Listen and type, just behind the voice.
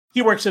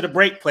He works at a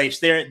brake place.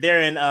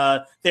 They're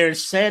in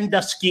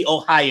Sandusky,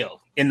 Ohio,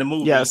 in the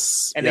movie.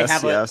 Yes, and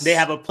yes, they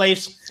have a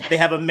place. They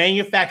have a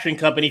manufacturing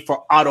company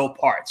for auto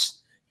parts,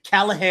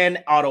 Callahan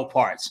Auto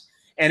Parts.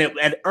 And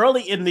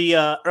early in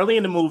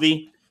the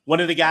movie, one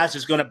of the guys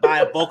is going to buy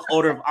a bulk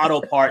order of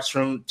auto parts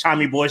from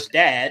Tommy Boy's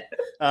dad,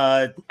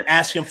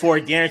 asking for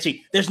a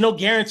guarantee. There's no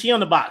guarantee on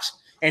the box.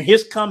 And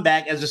his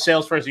comeback as a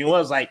salesperson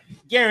was like,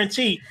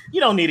 guarantee? You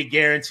don't need a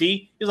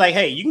guarantee. He's like,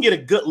 hey, you can get a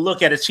good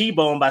look at a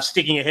T-bone by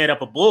sticking your head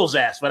up a bull's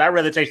ass, but I'd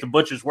rather take the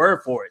butcher's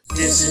word for it.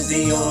 This is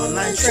the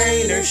online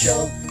trainer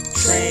show,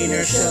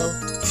 trainer show,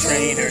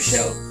 trainer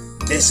show.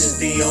 This is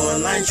the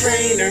online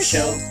trainer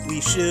show. We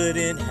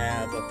shouldn't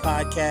have a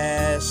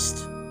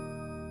podcast.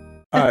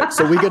 All right,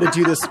 so we got to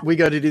do this. We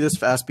got to do this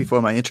fast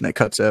before my internet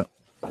cuts out.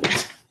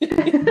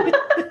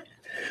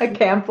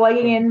 Okay, I'm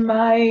plugging in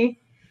my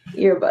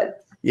earbuds.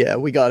 Yeah,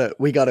 we gotta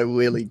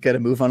really get a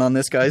move on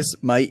this, guys.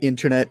 My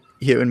internet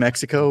here in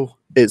Mexico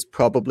is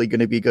probably going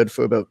to be good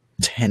for about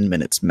 10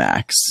 minutes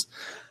max.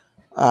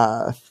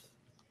 So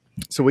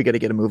we got to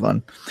get a move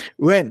on.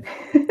 Ren,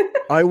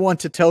 I want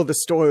to tell the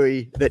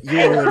story that you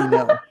already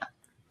know.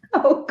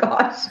 Oh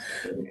gosh.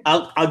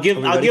 I'll give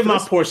my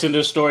portion of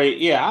the story.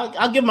 Yeah,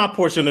 I'll give my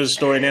portion of the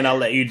story, and then I'll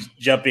let you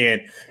jump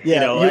in.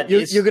 Yeah,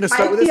 you're going to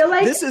start with this.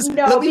 Like, this is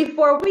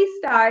before we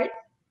start,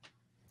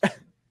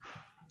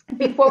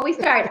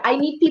 I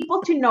need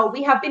people to know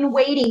we have been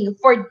waiting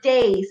for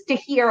days to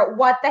hear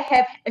what the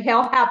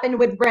hell happened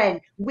with Ren.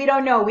 We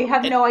don't know. We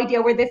have no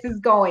idea where this is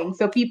going.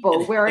 So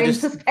people, we're in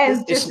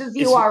suspense just as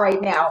you are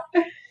right now.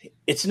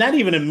 It's not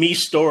even a me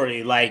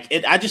story. Like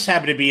I just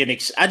happen to be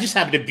I just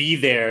happen to be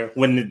there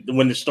when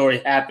the story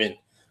happened.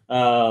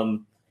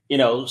 And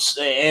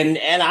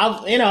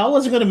I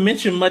wasn't going to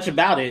mention much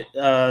about it,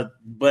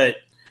 but.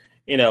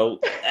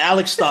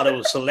 Alex thought it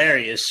was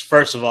hilarious.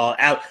 First of all,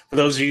 for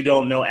those of you who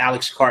don't know,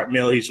 Alex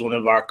Cartmill, he's one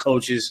of our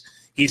coaches.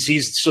 He's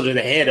sort of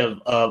the head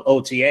of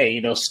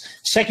OTA.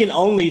 Second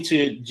only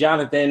to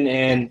Jonathan,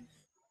 and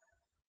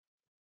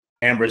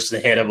Amber's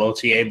the head of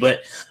OTA.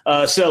 But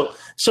so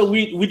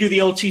we do the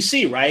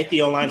OTC, right?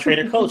 The online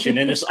trainer coaching,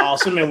 and it's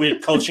awesome. And we're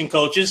coaching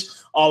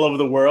coaches all over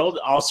the world,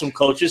 awesome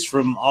coaches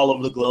from all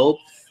over the globe.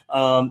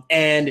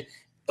 And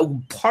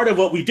part of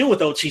what we do with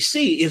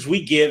OTC is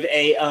we give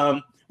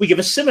a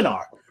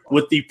seminar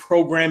with the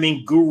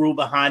programming guru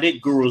behind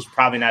it. Guru is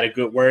probably not a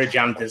good word.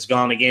 Jonathan's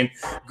gone again.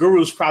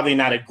 Guru is probably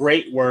not a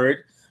great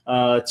word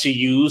to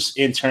use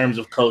in terms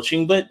of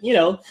coaching, but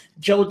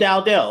Joe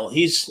Dowdell,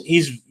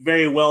 he's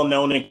very well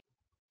known in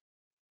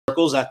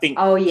circles. I think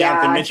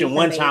Jonathan mentioned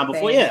one time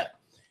before.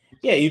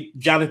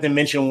 Jonathan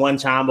mentioned one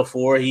time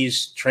before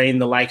he's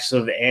trained the likes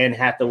of Anne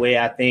Hathaway,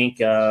 I think,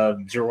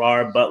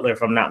 Gerard Butler,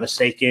 if I'm not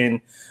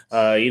mistaken.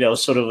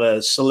 Sort of a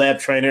celeb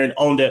trainer, and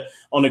owned a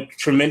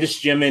tremendous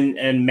gym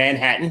in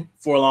Manhattan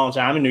for a long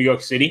time in New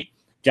York City.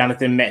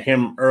 Jonathan met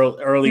him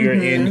earlier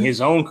in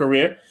his own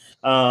career.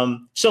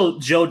 So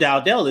Joe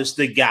Dowdell is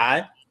the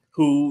guy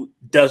who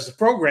does the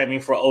programming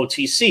for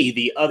OTC.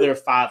 The other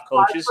 5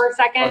 coaches. For a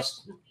second.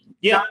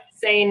 Yeah.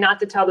 Saying not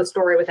to tell the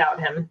story without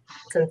him.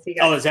 Since he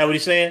got is that what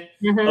he's saying?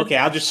 Mm-hmm. Okay,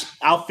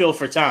 I'll fill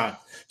for time.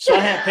 So I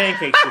had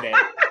pancakes today.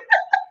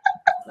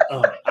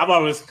 I've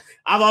always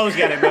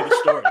got another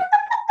story.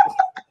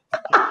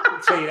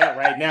 I'll tell you that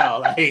right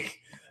now. Like,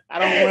 I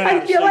don't run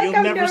out. I feel like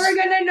I'm never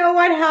gonna know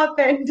what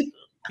happened.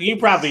 You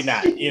probably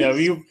not.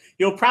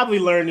 You'll probably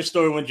learn the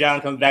story when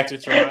John comes back to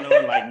Toronto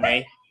in like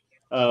May.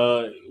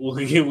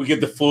 We'll get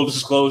the full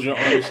disclosure on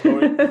the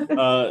story.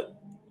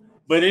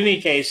 But in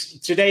any case,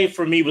 today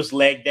for me was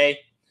leg day.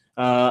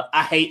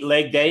 I hate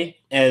leg day,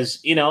 as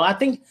I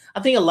think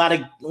a lot of,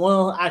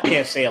 I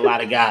can't say a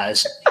lot of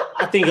guys.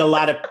 I think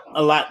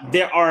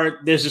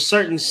there's a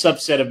certain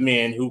subset of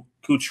men who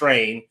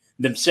train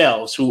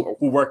themselves, who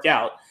work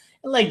out.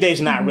 And leg day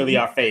is not really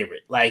our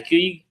favorite. Like if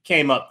you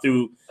came up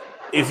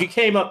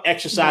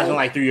exercising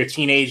like through your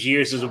teenage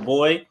years as a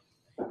boy,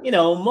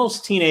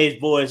 most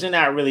teenage boys are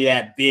not really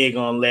that big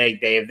on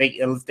leg day.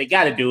 If they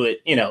got to do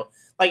it,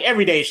 like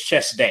every day is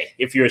chest day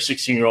if you're a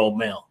 16-year-old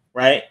male,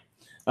 right?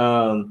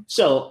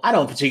 So I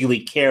don't particularly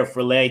care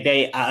for leg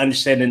day. I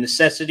understand the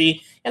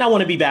necessity, and I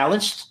want to be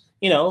balanced.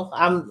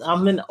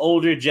 I'm an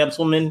older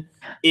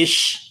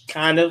gentleman-ish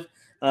kind of,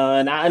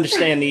 and I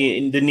understand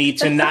the need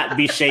to not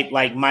be shaped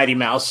like Mighty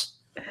Mouse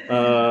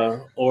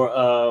or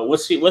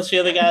what's the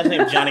other guy's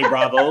name? Johnny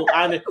Bravo.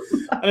 I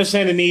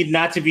understand the need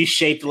not to be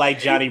shaped like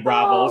Johnny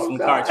Bravo from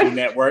Cartoon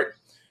Network.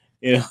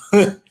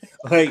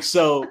 Like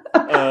so.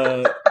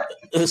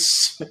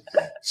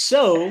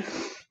 So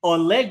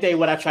on leg day,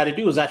 what I try to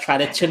do is I try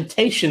to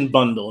temptation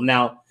bundle.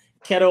 Now,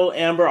 Keto,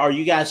 Amber, are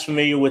you guys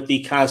familiar with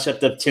the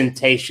concept of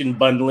temptation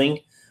bundling?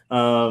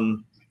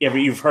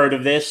 You've heard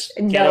of this?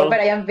 No, Keto? but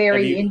I am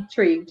very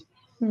intrigued.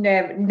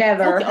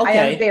 Never. Okay. I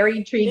am very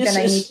intrigued, and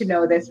I need to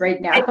know this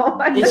right now. Isn't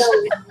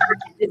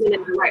in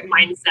the right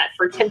mindset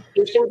for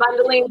temptation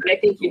bundling, but I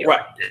think you know.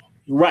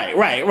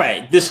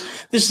 Right. This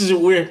is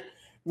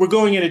we're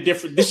going in a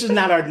different. This is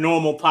not our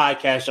normal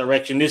podcast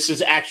direction. This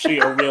is actually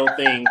a real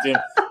thing.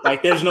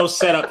 Like, there's no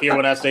setup here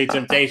when I say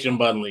temptation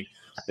bundling.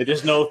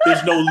 There's no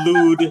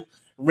lewd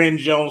Ren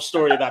Jones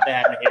story about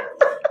that happening here.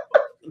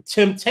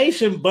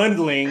 Temptation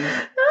bundling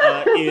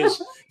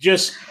is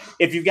just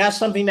if you've got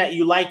something that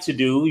you like to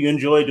do, you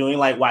enjoy doing,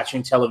 like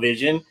watching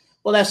television.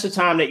 Well, that's the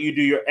time that you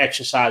do your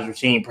exercise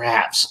routine,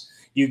 perhaps.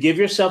 You give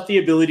yourself the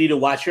ability to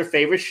watch your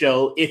favorite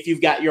show if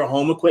you've got your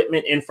home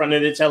equipment in front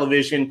of the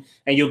television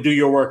and you'll do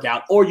your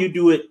workout, or you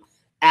do it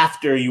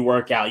after you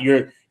work out.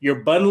 You're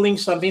bundling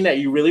something that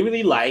you really,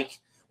 really like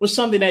with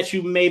something that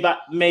you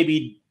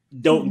maybe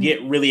don't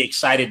get really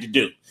excited to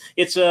do.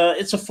 It's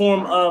a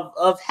form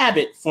of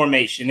habit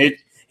formation.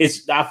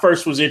 I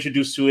first was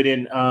introduced to it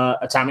in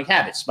Atomic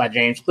Habits by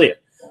James Clear.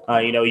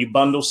 You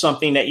bundle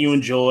something that you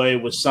enjoy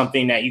with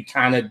something that you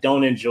kind of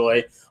don't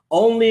enjoy,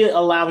 only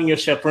allowing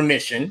yourself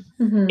permission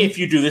if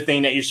you do the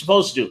thing that you're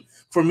supposed to do.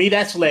 For me,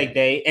 that's leg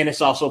day, and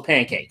it's also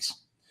pancakes.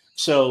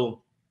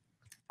 So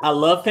I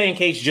love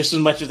pancakes just as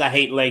much as I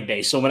hate leg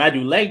day. So when I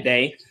do leg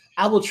day,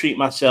 I will treat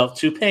myself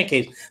to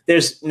pancakes.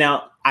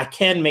 Now I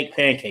can make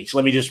pancakes.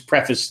 Let me just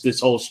preface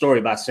this whole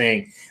story by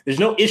saying there's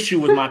no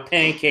issue with my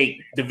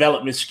pancake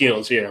development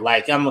skills here.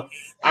 Like I'm an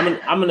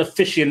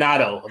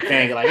aficionado of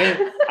pancake. Like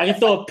I can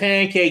throw a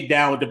pancake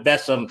down with the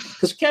best of them.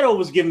 Because Keto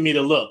was giving me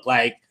the look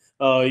like,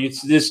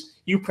 it's this.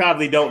 You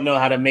probably don't know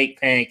how to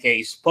make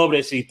pancakes,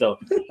 pobrecito.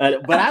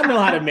 But I know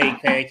how to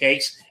make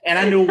pancakes, and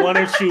I knew one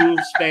or two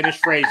Spanish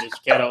phrases,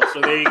 Keto.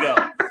 So there you go.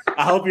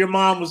 I hope your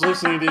mom was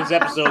listening to this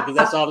episode because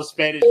that's all the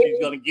Spanish she's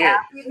going to get.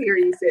 Happy to hear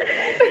you say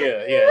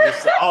that. Yeah.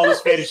 That's all the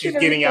Spanish she's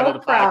getting out of the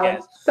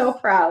podcast. So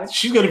proud.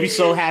 She's going to be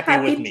so happy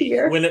with me.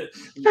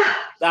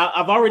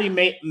 I've already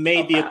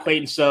made the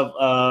acquaintance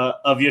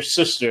of your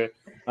sister.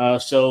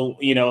 So,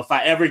 if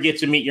I ever get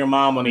to meet your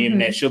mom on the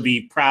internet, she'll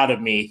be proud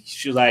of me.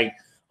 She's like,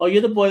 "Oh,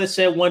 you're the boy that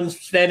said one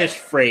Spanish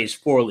phrase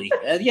poorly."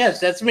 Yes,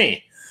 that's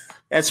me.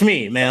 That's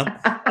me, ma'am.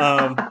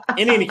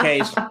 In any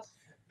case,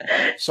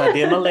 so I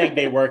did my leg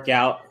day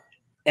workout,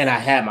 and I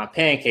had my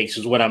pancakes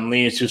is what I'm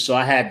leaning to. So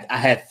I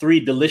had 3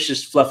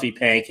 delicious fluffy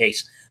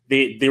pancakes.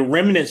 The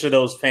remnants of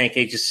those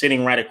pancakes is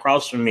sitting right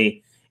across from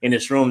me in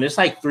this room. There's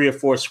like 3 or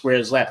 4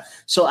 squares left.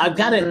 So I've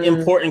got an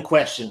important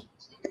question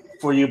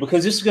for you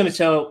because this is going to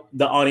tell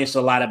the audience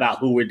a lot about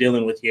who we're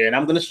dealing with here. And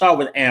I'm going to start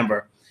with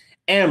Amber.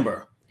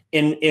 Amber,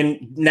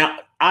 now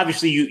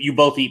obviously you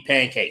both eat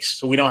pancakes,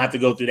 so we don't have to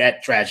go through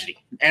that tragedy.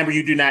 Amber,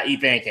 you do not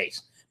eat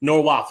pancakes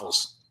nor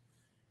waffles.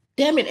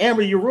 Damn it,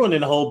 Amber, you're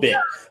ruining the whole bit.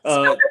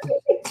 I'm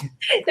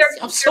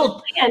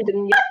so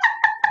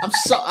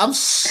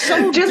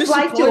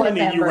disappointed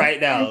in you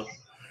right now.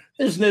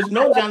 There's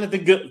no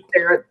Jonathan Good.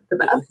 They're the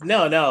best.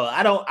 No,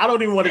 I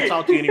don't even want to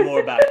talk to you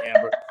anymore about it,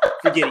 Amber.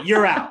 Forget it.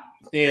 You're out.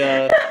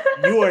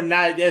 You are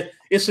not.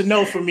 It's a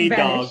no for me,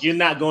 dog. You're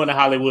not going to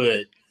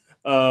Hollywood.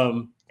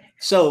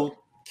 So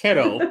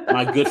Keto,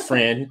 my good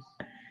friend,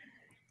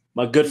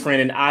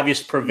 and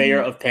obvious purveyor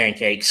of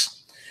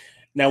pancakes.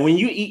 Now, when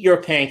you eat your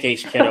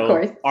pancakes,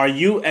 Keto, are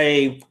you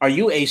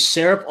a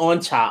syrup on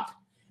top,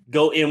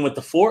 go in with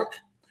the fork,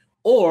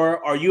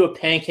 or are you a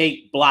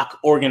pancake block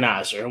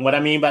organizer? And what I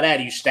mean by that,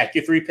 you stack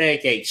your 3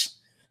 pancakes,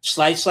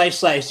 slice.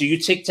 Do you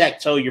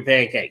tic-tac-toe your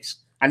pancakes?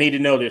 I need to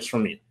know this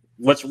from you.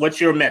 What's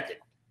your method?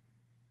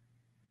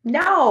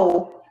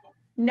 No,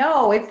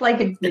 it's like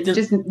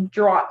just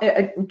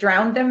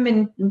drown them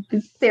in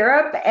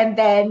syrup, and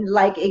then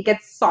like it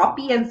gets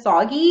soppy and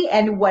soggy,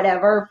 and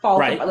whatever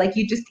falls apart, like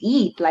you just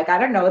eat. Like I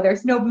don't know.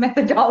 There's no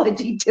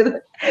methodology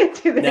to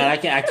this. No, I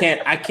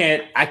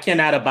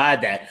cannot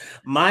abide that.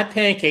 My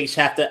pancakes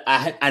have to.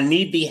 I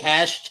need the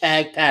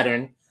hashtag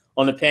pattern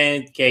on the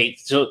pancake.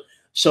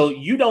 So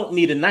you don't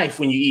need a knife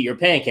when you eat your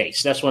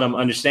pancakes. That's what I'm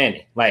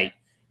understanding. Like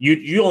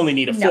you only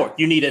need a fork.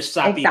 You need a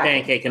soppy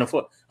pancake and a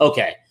fork.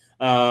 Okay.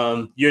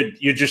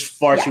 You're just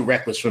far too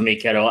reckless for me,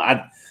 Keto.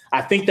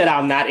 I think that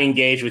I'll not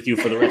engage with you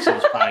for the rest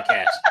of this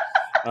podcast.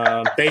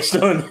 Based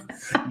on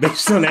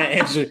that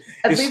answer,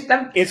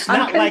 it's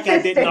not like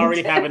I didn't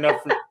already have enough.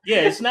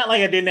 It's not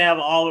like I didn't have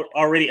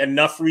already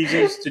enough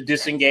reasons to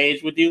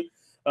disengage with you.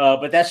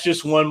 But that's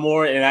just one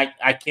more, and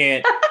I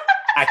can't.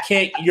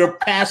 You're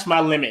past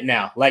my limit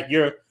now. Like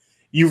you've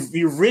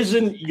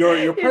risen.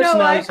 Your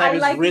personality type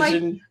has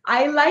risen.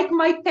 I like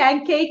my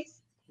pancakes.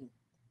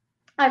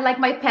 I like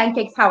my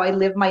pancakes how I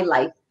live my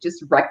life,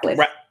 just reckless.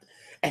 Right.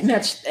 And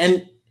that's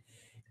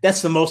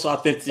the most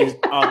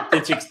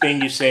authentic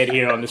thing you said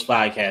here on this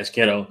podcast,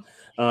 Keto.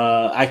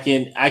 I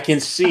can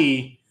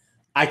see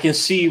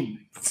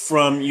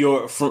from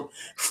your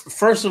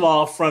first of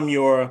all from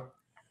your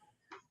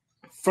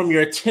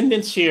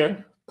attendance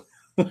here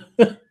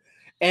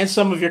and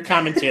some of your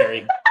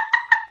commentary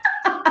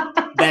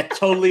that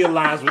totally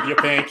aligns with your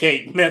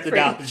pancake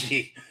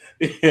methodology.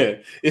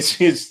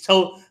 It's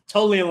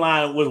totally in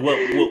line with what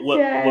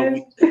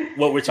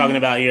we're talking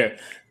about here.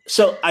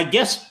 So I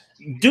guess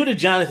due to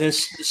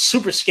Jonathan's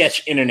super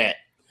sketch internet,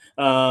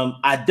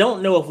 I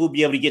don't know if we'll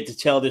be able to get to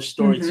tell this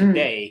story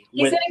today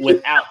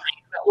without.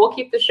 We'll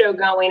keep the show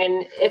going,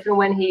 and if and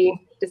when he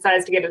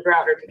decides to get his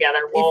router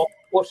together, we'll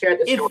share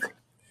the story.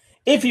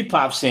 If he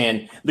pops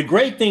in, the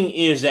great thing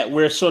is that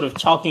we're sort of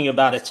talking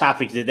about a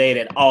topic today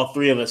that all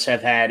 3 of us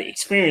have had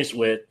experience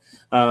with.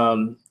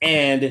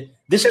 And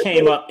this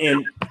came up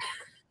in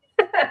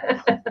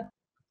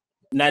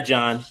not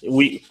John.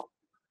 We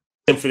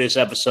for this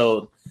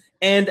episode,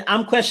 and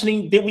I'm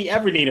questioning: did we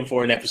ever need him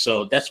for an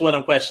episode? That's what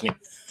I'm questioning.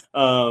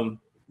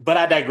 But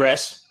I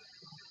digress.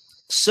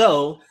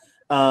 So,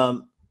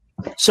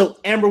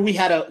 Amber, we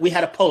had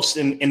a post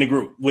in the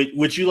group.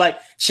 Would you like,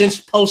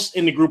 since posts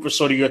in the group are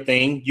sort of your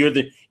thing, you're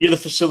the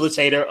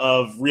facilitator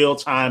of real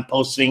time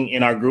posting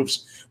in our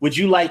groups. Would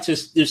you like to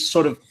just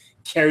sort of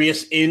carry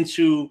us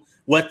into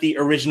what the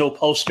original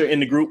poster in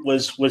the group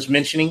was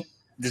mentioning?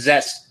 Is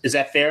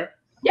that fair?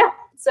 Yeah.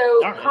 So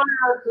right.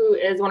 Connor, who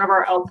is one of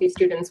our LP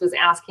students, was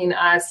asking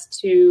us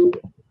to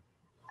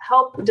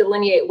help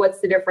delineate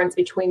what's the difference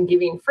between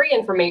giving free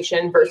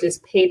information versus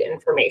paid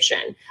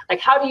information.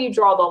 Like, how do you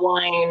draw the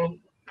line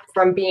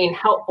from being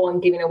helpful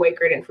and giving away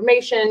great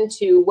information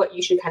to what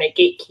you should kind of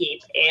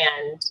gatekeep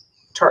and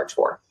charge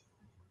for?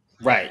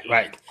 Right.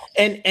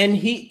 And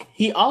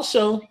he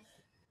also,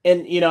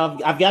 and you know,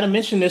 I've got to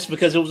mention this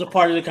because it was a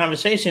part of the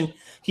conversation.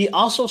 He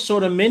also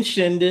sort of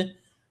mentioned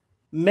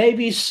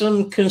maybe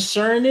some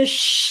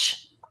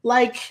concernish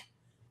like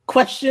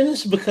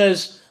questions,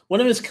 because one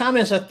of his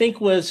comments, I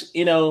think, was,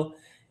 you know,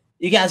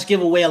 you guys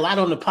give away a lot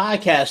on the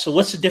podcast. So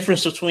what's the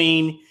difference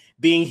between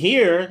being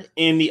here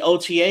in the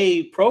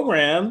OTA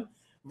program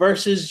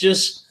versus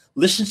just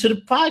listen to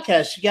the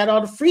podcast? You got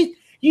all the free,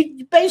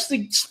 you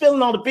basically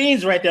spilling all the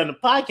beans right there on the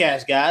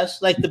podcast, guys.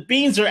 Like, the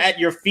beans are at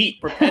your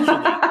feet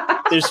perpetually.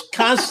 There's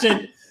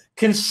consistent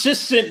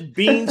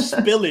bean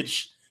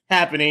spillage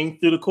happening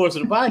through the course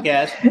of the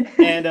podcast.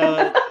 And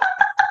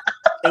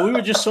we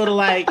were just sort of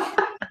like,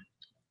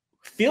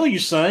 feel you,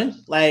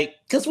 son. Like,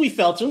 because we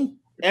felt him.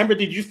 Amber,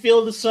 did you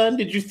feel the son?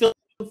 Did you feel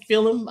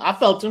him? I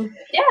felt him.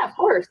 Yeah, of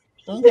course.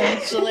 Okay,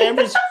 so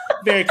Amber's a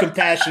very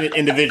compassionate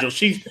individual.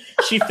 She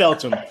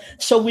felt him.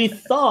 So we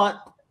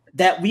thought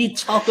that we'd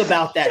talk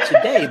about that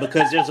today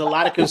because there's a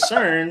lot of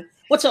concern.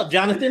 What's up,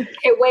 Jonathan?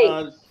 Hey,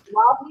 wait.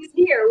 While he's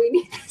here, we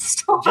need to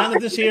start.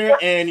 Jonathan's here,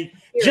 and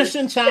just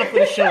in time for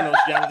the show notes,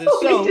 Jonathan.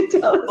 So,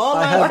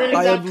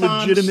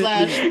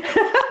 onlinetraining.com/.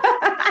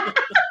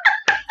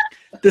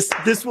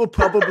 This will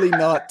probably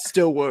not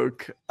still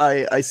work.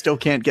 I still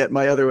can't get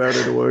my other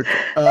router to work.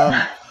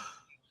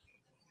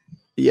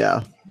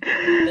 Yeah.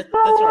 That's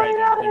all right,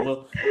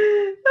 Jonathan.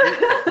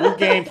 We'll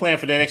game plan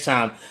for the next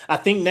time. I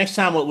think next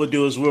time what we'll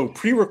do is we'll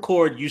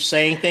pre-record you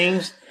saying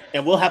things,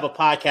 and we'll have a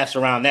podcast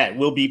around that.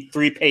 We'll be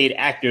 3 paid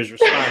actors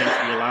responding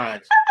to your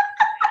lines.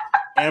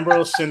 Amber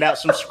will send out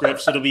some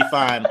scripts. It'll be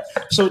fine.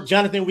 So,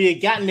 Jonathan, we had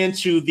gotten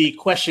into the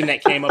question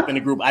that came up in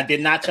the group. I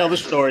did not tell the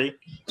story.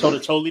 Told a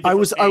totally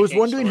different I was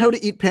wondering story. How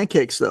to eat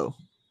pancakes, though.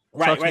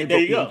 Right. There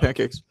you go.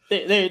 Pancakes.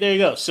 There you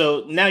go.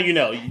 So now you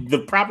know the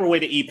proper way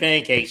to eat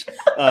pancakes,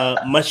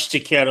 much to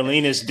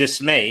Carolina's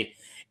dismay,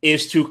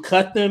 is to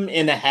cut them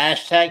in a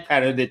hashtag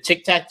pattern, the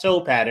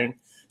tic-tac-toe pattern,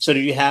 so that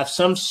you have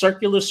some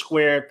circular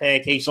square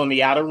pancakes on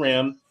the outer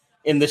rim.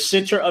 In the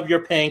center of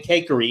your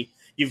pancakery,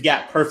 you've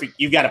got a perfect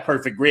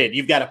grid.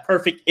 You've got a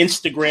perfect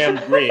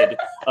Instagram grid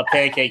of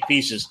pancake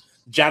pieces.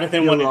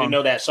 Jonathan wanted to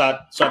know that. So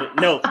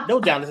no,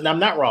 Jonathan, I'm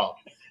not wrong.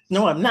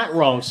 No, I'm not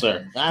wrong,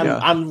 sir.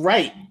 I'm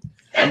right.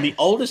 I'm the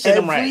oldest and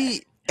I'm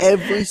right.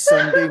 Every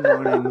Sunday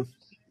morning.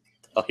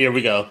 Oh, here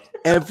we go.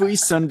 Every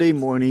Sunday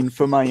morning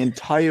for my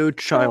entire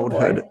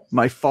childhood,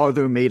 my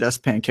father made us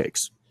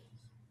pancakes.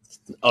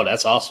 Oh,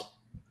 that's awesome.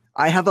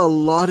 I have a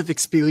lot of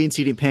experience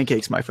eating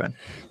pancakes, my friend.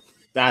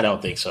 I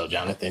don't think so,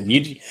 Jonathan.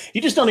 You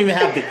just don't even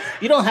have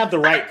you don't have the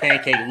right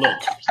pancake look.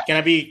 Can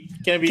I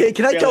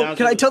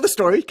tell the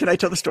story? Can I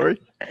tell the story?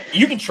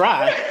 You can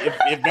try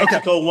if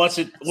Mexico wants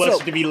it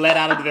to be let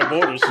out of their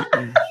borders.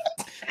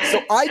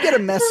 So I get a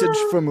message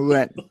from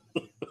Ren.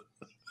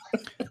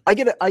 I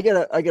get a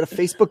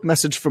Facebook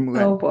message from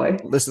Ren. Oh boy.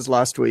 This is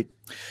last week.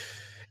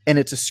 And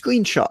it's a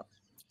screenshot.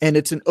 And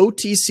it's an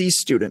OTC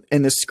student.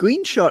 And the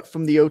screenshot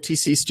from the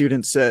OTC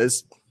student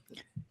says,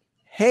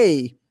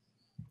 "Hey,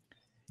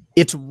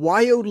 it's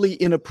wildly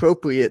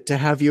inappropriate to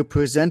have your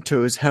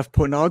presenters have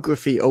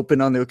pornography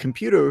open on their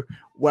computer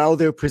while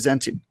they're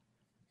presenting."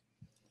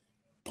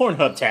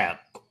 Pornhub tab.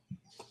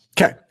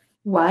 Okay.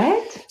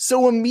 What?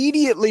 So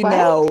immediately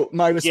now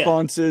my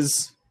response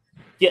is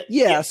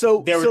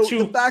So there were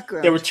two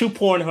background. There were 2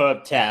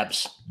 Pornhub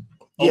tabs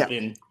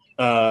open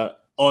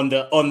on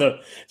the.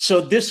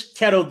 So this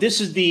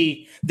is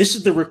the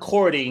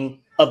recording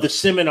of the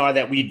seminar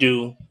that we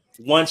do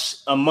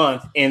once a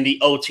month in the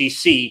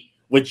OTC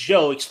with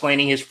Joe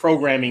explaining his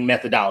programming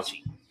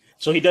methodology.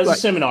 So he does a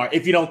seminar.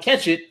 If you don't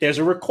catch it, there's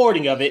a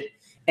recording of it,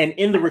 and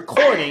in the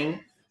recording,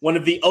 one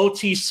of the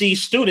OTC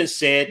students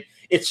said,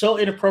 "It's so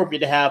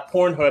inappropriate to have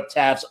Pornhub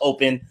tabs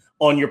open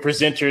on your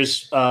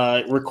presenter's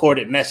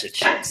recorded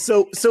message."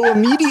 So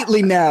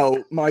immediately now,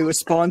 my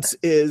response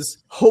is,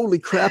 "Holy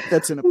crap,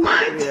 that's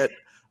inappropriate.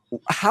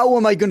 How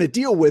am I going to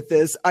deal with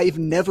this? I've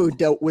never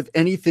dealt with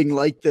anything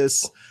like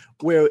this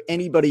where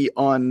anybody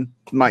on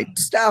my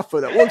staff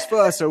or that works for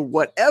us or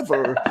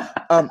whatever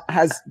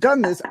has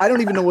done this. I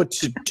don't even know what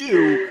to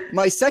do.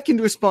 My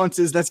second response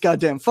is, that's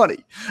goddamn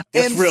funny.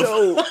 That's and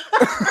real.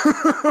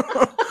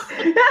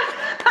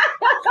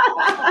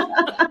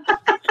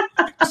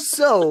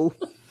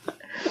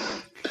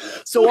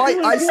 So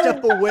I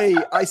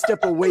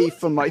step away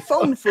from my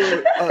phone for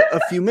a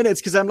few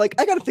minutes because I'm like,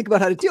 I got to think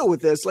about how to deal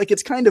with this. Like,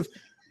 it's kind of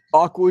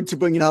awkward to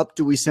bring it up.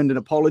 Do we send an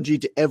apology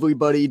to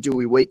everybody? Do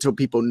we wait till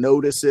people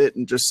notice it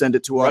and just send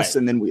it to us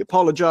and then we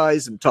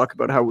apologize and talk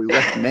about how we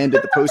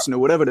reprimanded the person or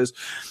whatever it is?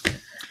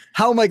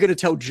 How am I going to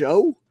tell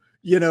Joe?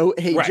 You know,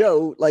 hey,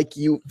 Joe, like,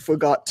 you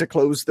forgot to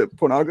close the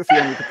pornography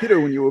on your computer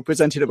when you were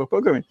presenting about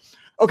programming.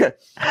 Okay,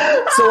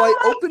 so I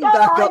opened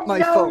back up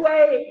my phone.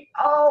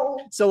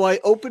 So I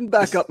opened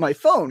back up my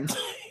phone,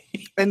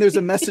 and there's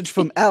a message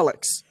from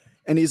Alex,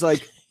 and he's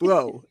like,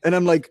 bro. And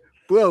I'm like,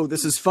 bro,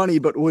 this is funny,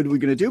 but what are we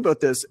going to do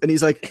about this? And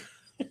he's like,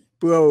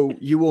 bro,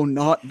 you will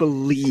not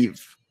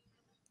believe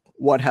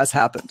what has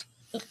happened.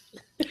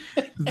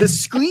 The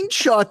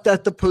screenshot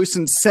that the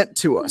person sent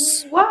to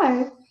us,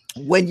 What?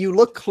 when you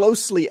look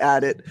closely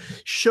at it,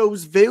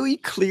 shows very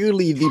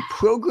clearly the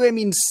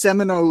programming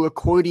seminar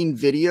recording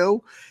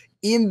video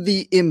in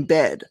the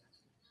embed.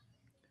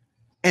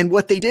 And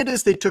what they did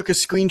is they took a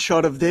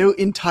screenshot of their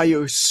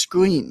entire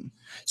screen.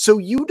 So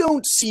you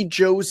don't see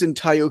Joe's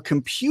entire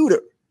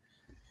computer.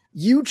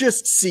 You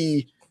just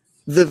see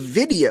the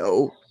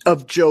video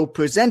of Joe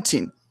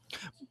presenting.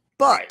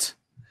 But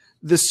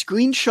the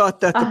screenshot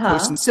that the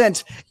person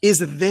sent is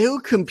their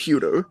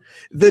computer.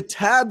 The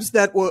tabs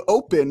that were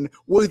open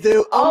were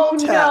their own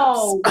tabs.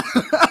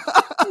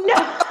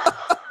 No.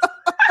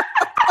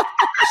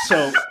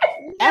 So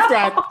after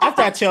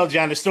I tell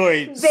John the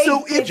story,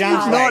 so if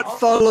you've not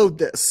followed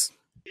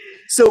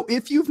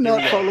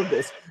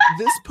this,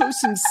 this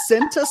person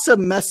sent us a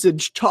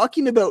message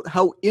talking about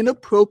how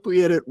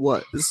inappropriate it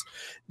was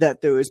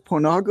that there is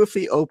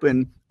pornography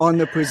open on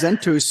the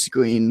presenter's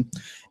screen,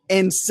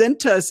 and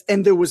sent us,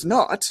 and there was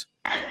not.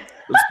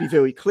 Let's be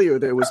very clear,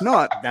 there was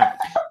not.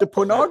 The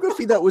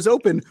pornography that was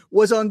open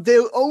was on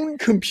their own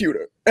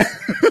computer.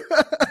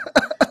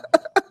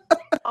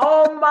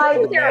 Oh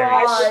my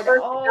god!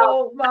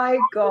 Oh my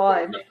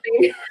god!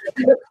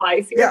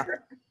 Yeah.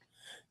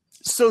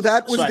 So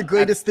that was the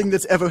greatest thing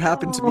that's ever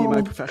happened to me in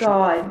my profession.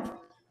 God.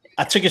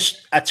 I took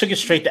it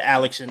straight to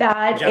Alex, and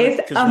That is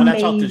because when I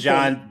talked to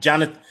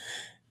Jonathan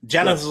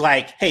was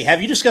like, "Hey,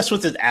 have you discussed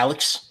with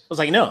Alex?" I was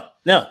like, "No."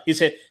 He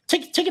said,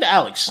 "Take it to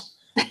Alex."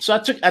 So I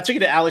took it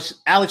to Alex.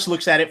 Alex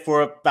looks at it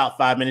for about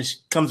 5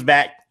 minutes, comes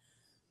back.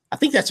 I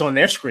think that's on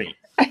their screen,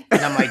 and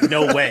I'm like,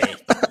 "No way."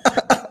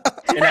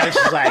 And Alex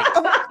is like,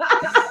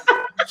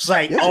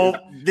 oh.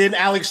 Then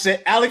Alex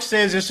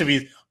says this to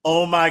me,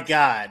 "Oh my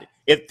God,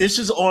 if this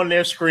is on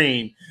their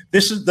screen,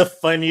 this is the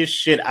funniest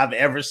shit I've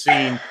ever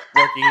seen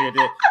working at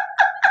it."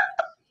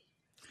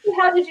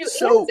 How did you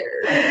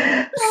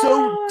answer?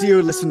 So,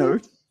 dear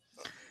listener,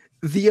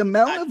 the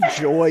amount of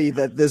joy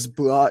that this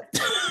brought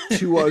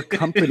to our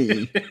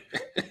company.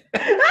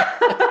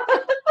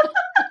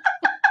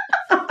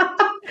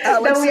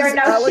 That we are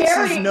now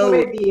sharing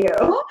with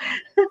you.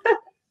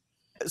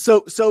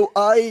 So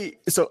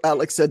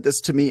Alex said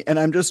this to me, and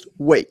I'm just,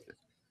 wait.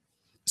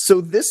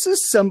 So this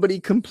is somebody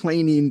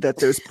complaining that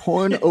there's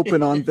porn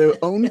open on their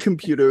own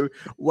computer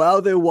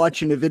while they're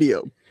watching a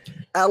video.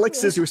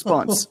 Alex's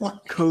response,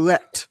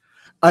 correct.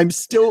 I'm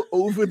still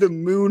over the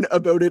moon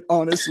about it,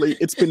 honestly.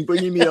 It's been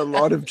bringing me a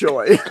lot of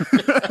joy.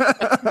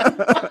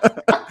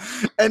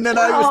 And then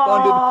I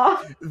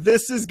responded,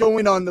 this is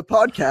going on the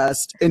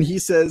podcast. And he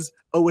says,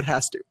 oh, it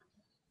has to.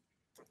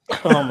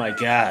 Oh my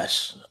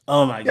gosh.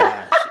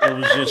 It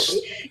was just,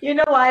 you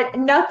know what?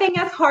 Nothing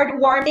as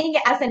heartwarming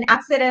as an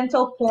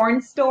accidental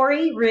porn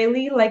story.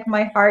 Really, like,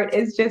 my heart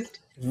is just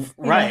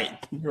right.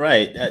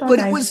 But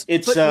it was,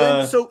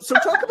 so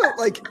talk about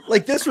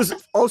like this was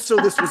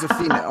a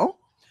female,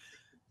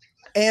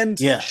 and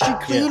she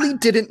clearly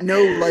didn't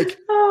know, like,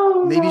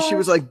 maybe she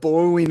was like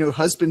borrowing her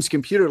husband's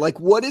computer. Like,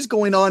 what is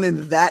going on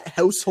in that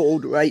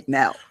household right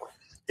now?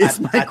 Is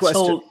my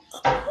question.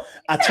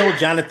 I told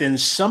Jonathan,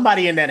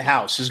 somebody in that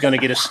house is going to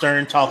get a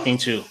stern talking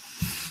to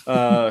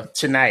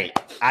tonight.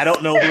 I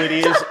don't know who it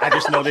is. I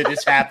just know that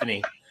it's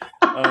happening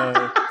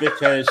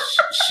because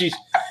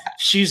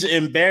she's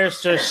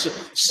embarrassed her.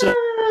 So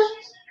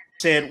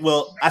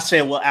I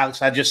said,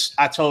 Alex,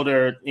 I told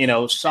her,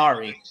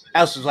 sorry.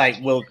 Alex was like,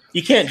 well,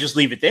 you can't just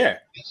leave it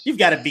there. You've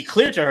got to be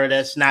clear to her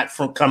that's not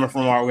coming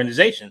from our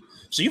organization.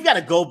 So you've got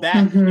to go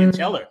back and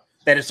tell her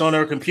that it's on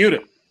her computer.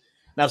 And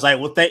I was like,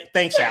 well,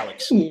 thanks,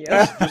 Alex.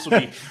 Yeah. This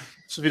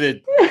will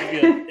be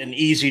an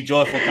easy,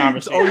 joyful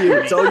conversation.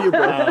 It's all you,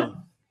 bro.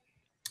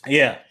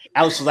 Yeah.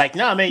 Alex was like,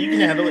 nah, man, you can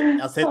handle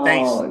it. I said,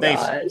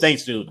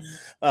 thanks, dude.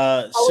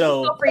 So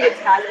feel free to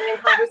tag me in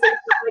conversations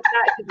like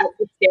that because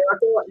it's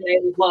hysterical, and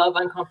I love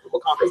uncomfortable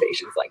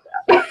conversations like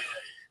that.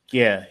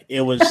 Yeah,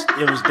 it was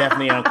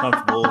definitely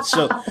uncomfortable.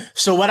 So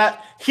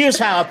here's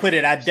how I put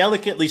it. I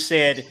delicately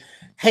said,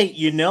 hey,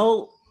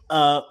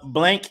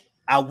 blank,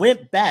 I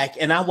went back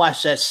and I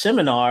watched that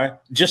seminar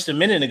just a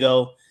minute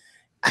ago.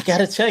 I got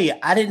to tell you,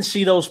 I didn't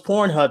see those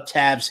Pornhub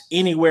tabs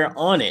anywhere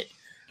on it.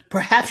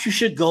 Perhaps you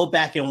should go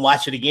back and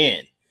watch it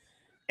again.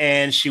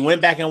 And she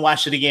went back and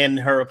watched it again.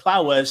 Her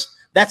reply was,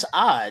 that's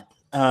odd.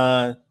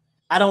 I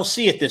don't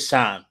see it this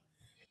time.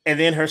 And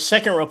then her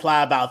second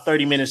reply about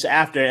 30 minutes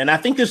after, and I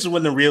think this is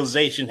when the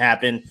realization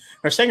happened.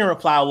 Her second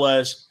reply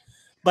was,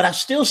 but I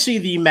still see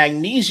the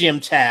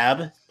magnesium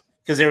tab,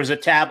 because there was a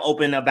tab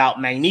open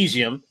about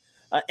magnesium,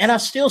 and I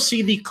still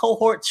see the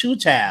cohort 2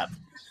 tab.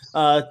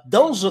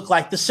 Those look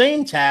like the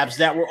same tabs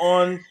that were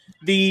on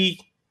the.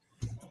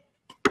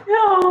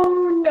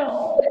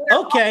 No.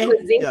 Okay.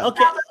 Yeah.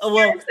 Okay.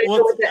 Well,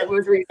 that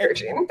was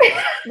researching.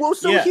 Well,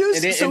 so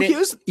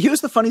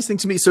here's the funniest thing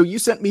to me. So you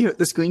sent me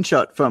the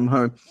screenshot from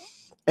her,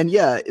 and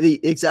yeah, the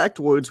exact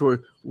words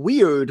were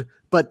weird,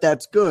 but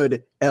that's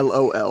good.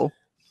 LOL.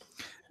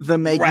 The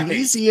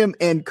magnesium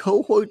and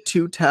cohort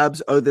 2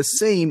 tabs are the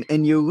same,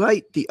 and you're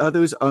right, the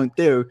others aren't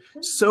there.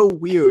 So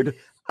weird.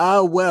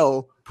 Ah,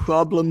 well,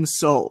 problem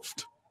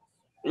solved.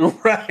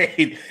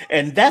 Right.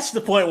 And that's the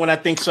point when I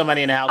think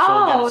somebody in the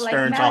household got a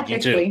stern talking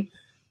to.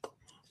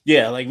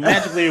 Yeah, like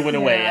magically it went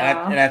away.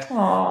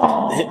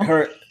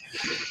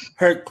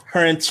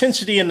 Her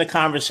intensity in the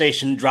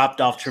conversation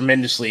dropped off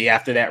tremendously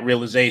after that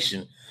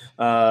realization.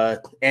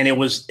 And it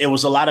was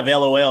a lot of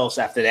LOLs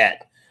after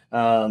that.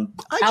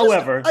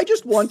 However, I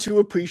just want to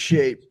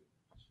appreciate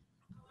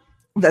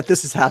that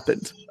this has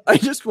happened. I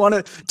just want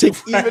to take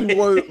even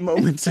more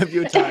moments of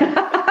your time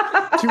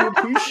to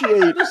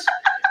appreciate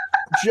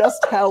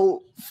just how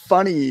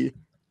funny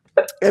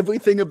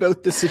everything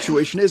about this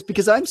situation is,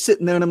 because I'm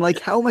sitting there and I'm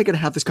like, how am I going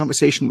to have this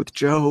conversation with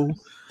Joe?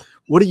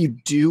 What do you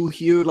do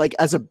here? Like,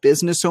 as a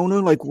business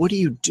owner, like, what do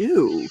you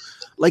do?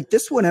 Like,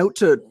 this went out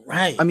to,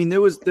 I mean,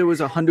 there was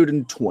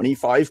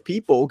 125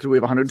 people, because we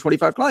have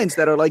 125 clients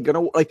that are like,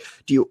 gonna, like,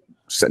 do you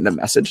send a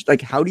message?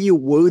 Like, how do you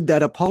word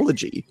that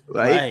apology?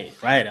 Right.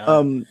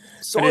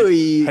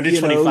 Sorry,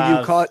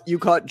 you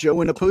caught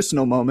Joe in a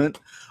personal moment.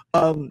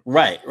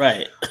 Right.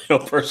 A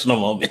personal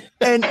moment.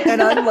 And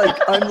I'm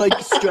like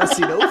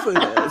stressing over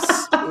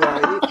this,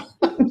 right?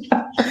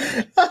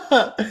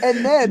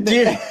 and then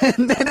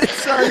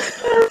it's like,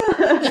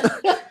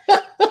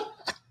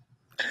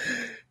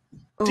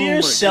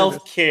 dear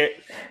self-care,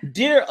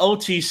 dear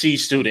OTC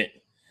student,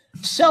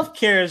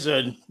 self-care is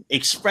an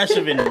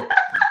expressive and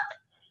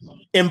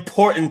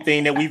important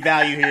thing that we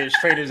value here as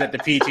trainers at the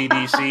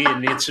PTDC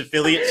and its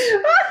affiliates.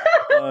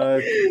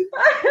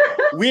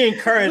 We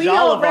encourage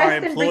all of our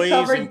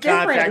employees and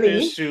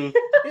contractors to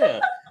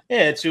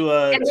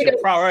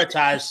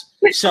prioritize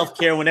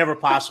self-care whenever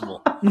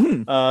possible.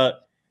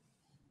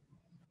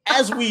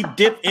 As we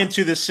dip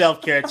into the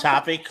self-care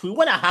topic, we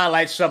want to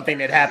highlight something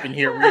that happened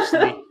here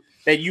recently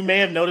that you may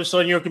have noticed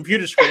on your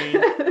computer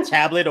screen,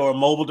 tablet, or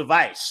mobile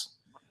device.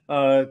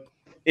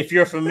 If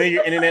you're a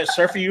familiar internet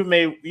surfer, you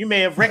may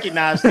have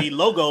recognized the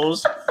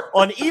logos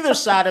on either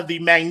side of the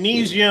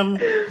magnesium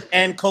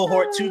and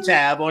cohort 2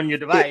 tab on your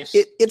device.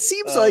 It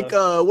seems like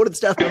one of the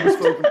staff members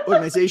for the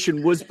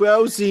organization was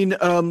browsing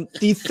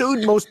the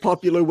third most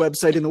popular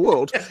website in the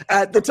world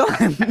at the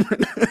time.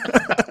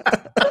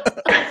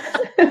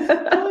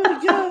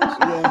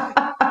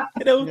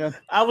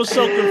 I was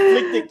so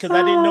conflicted because I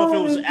didn't know if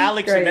it was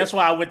Alex, and that's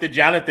why I went to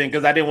Jonathan,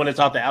 because I didn't want to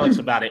talk to Alex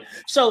about it.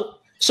 So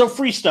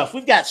free stuff.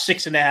 We've got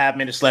 6.5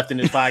 minutes left in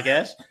this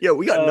podcast. Yeah,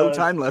 we got no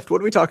time left.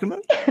 What are we talking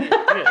about?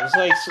 Yeah,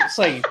 it's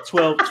like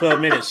 12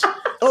 minutes.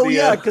 Oh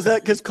yeah,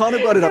 because Connor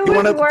brought it up.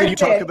 Did you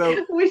talk about?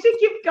 We should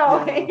keep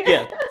going.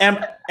 Yeah,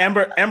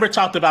 Amber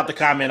talked about the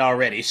comment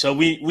already, so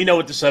we know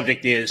what the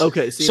subject is.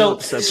 Okay, so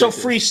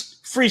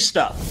free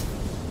stuff.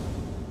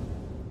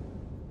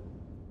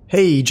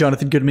 Hey,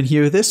 Jonathan Goodman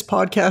here. This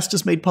podcast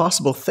is made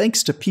possible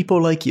thanks to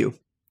people like you.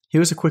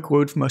 Here's a quick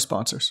word from our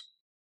sponsors.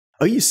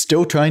 Are you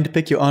still trying to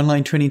pick your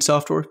online training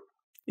software?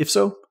 If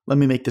so, let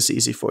me make this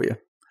easy for you.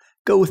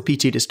 Go with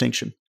PT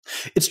Distinction.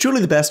 It's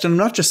truly the best, and I'm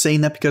not just saying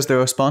that because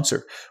they're our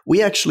sponsor.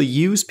 We actually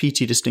use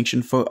PT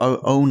Distinction for our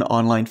own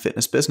online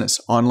fitness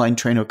business, online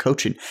trainer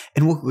coaching,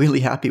 and we're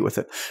really happy with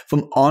it.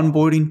 From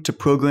onboarding to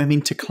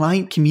programming to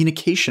client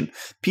communication,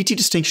 PT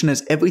Distinction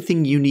has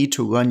everything you need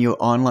to run your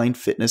online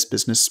fitness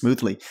business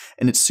smoothly,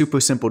 and it's super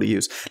simple to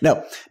use.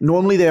 Now,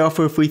 normally they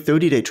offer a free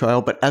 30-day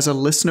trial, but as a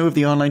listener of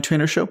the Online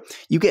Trainer Show,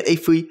 you get a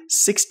free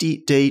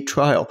 60-day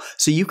trial,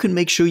 so you can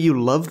make sure you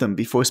love them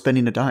before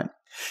spending a dime.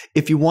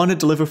 If you want to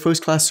deliver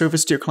first-class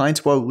service to your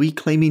clients while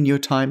reclaiming your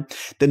time,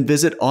 then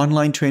visit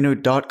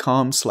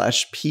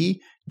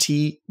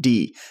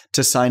onlinetrainer.com/PTD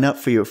to sign up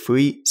for your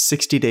free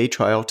 60-day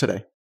trial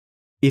today.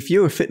 If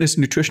you're a fitness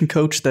nutrition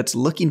coach that's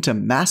looking to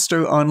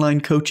master online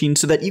coaching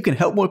so that you can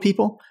help more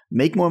people,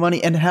 make more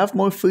money, and have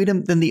more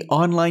freedom, then the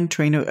Online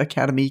Trainer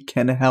Academy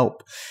can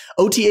help.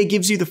 OTA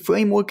gives you the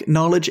framework,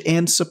 knowledge,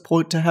 and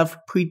support to have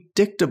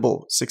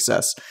predictable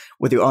success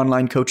with your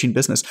online coaching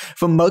business.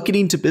 From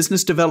marketing to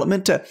business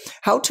development to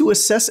how to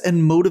assess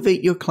and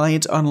motivate your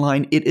clients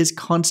online, it is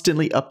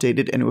constantly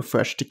updated and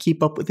refreshed to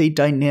keep up with a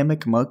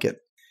dynamic market.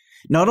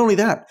 Not only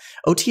that,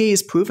 OTA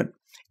is proven.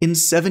 In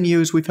 7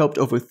 years, we've helped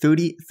over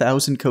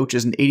 30,000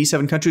 coaches in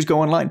 87 countries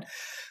go online.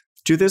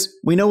 Truth is,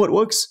 we know what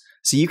works,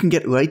 so you can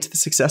get right to the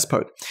success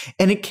part.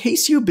 And in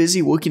case you're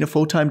busy working a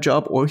full-time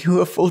job or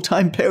you're a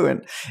full-time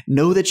parent,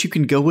 know that you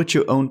can go at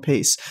your own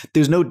pace.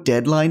 There's no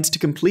deadlines to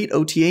complete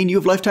OTA and you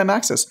have lifetime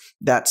access.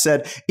 That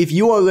said, if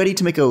you are ready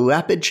to make a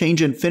rapid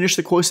change and finish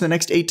the course in the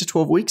next 8 to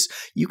 12 weeks,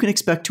 you can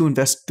expect to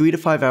invest 3 to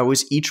 5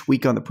 hours each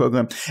week on the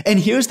program. And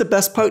here's the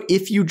best part.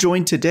 If you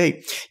join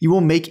today, you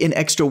will make an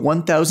extra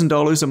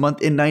 $1,000 a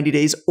month in 90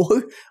 days,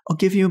 or I'll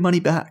give you your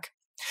money back.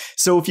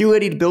 So if you're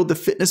ready to build the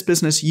fitness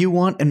business you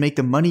want and make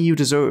the money you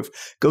deserve,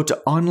 go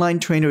to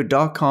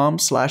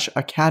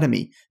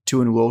onlinetrainer.com/academy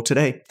to enroll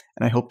today.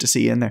 And I hope to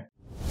see you in there.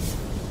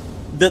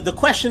 The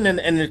question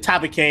and the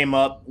topic came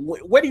up.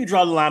 Where do you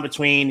draw the line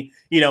between,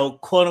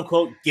 quote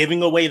unquote,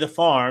 giving away the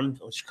farm,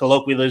 which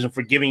colloquialism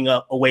for giving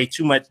away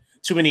too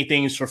many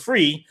things for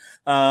free,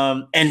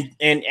 and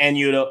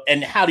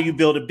how do you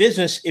build a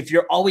business if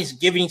you're always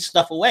giving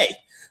stuff away?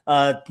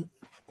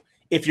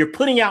 If you're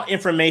putting out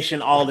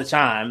information all the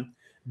time,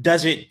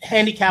 does it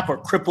handicap or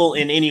cripple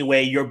in any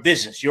way your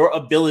business, your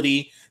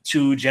ability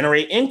to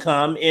generate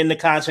income in the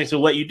context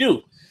of what you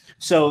do?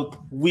 So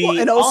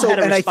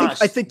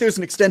I think there's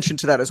an extension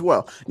to that as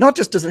well. Not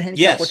just does it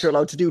handicap what you're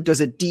allowed to do,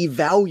 does it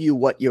devalue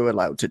what you're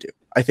allowed to do?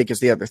 I think is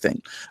the other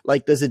thing.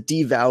 Like, does it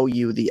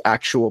devalue the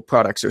actual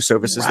products or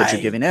services that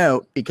you're giving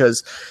out?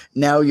 Because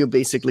now you're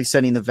basically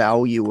setting the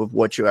value of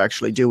what you're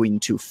actually doing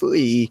to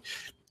free.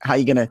 How are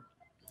you going to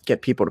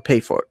get people to pay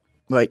for it?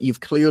 Right, you've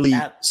clearly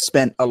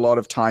spent a lot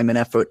of time and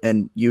effort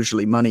and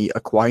usually money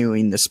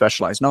acquiring this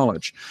specialized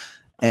knowledge.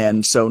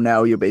 And so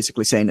now you're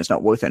basically saying it's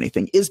not worth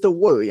anything is the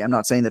worry. I'm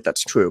not saying that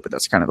that's true, but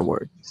that's kind of the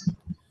word.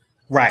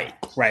 Right.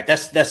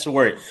 That's the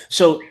word.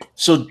 So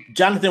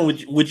Jonathan,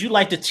 would you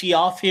like to tee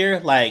off here?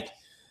 Like,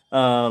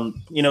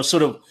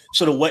 sort of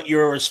what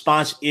your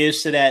response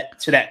is to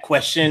that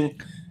question.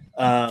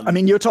 I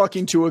mean, you're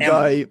talking to a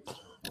guy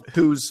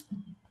who's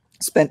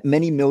spent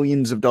many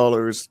millions of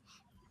dollars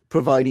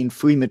providing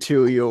free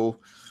material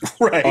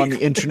on the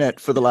internet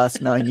for the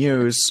last 9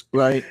 years,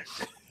 right?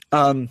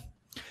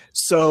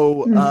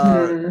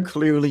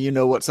 Clearly, you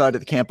know what side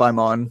of the camp I'm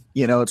on.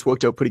 It's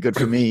worked out pretty good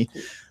for me.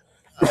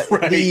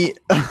 Like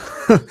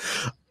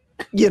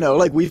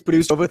we've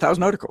produced over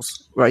 1,000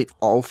 articles, right?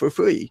 All for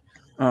free.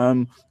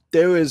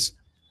 There is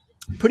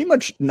pretty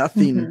much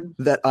nothing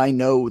that I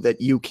know that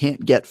you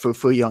can't get for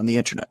free on the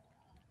internet.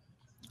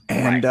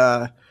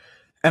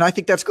 And I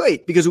think that's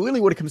great because really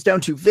what it comes down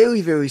to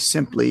very, very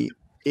simply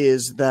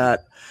is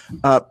that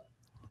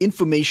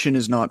information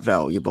is not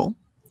valuable.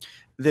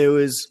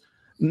 There's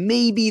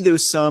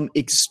some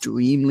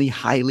extremely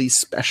highly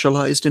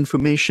specialized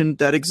information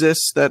that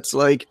exists that's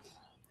like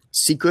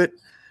secret,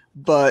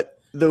 but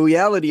the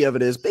reality of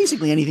it is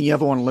basically anything you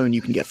ever want to learn,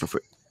 you can get for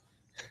free.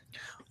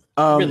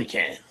 You really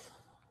can.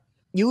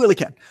 You really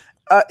can.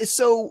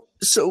 So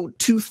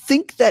to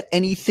think that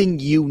anything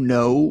you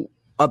know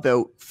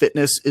about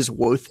fitness is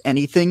worth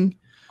anything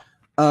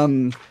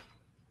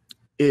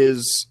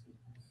is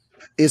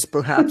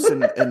perhaps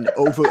an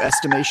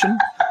overestimation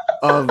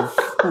of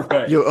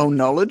your own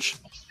knowledge.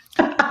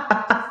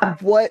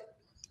 What?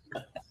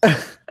 That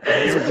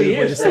was a weird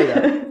way to say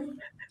that.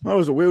 That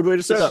was a weird way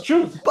to say that.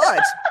 True.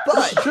 But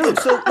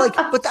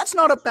that's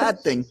not a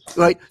bad thing,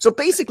 right? So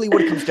basically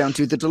what it comes down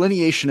to, the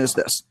delineation is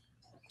this.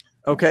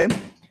 Okay?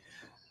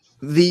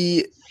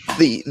 The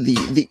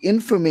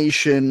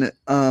information,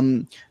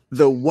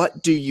 the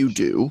what do you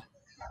do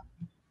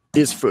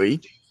is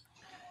free.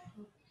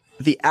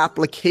 The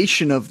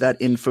application of that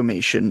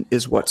information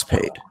is what's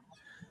paid.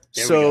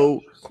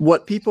 So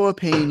what people are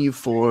paying you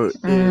for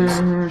is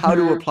how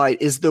to apply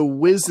it, is the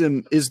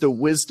wisdom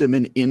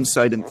and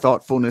insight and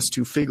thoughtfulness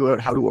to figure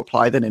out how to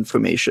apply that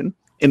information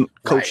in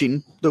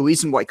coaching. The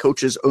reason why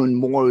coaches earn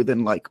more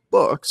than like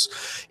books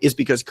is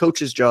because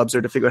coaches' jobs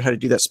are to figure out how to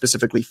do that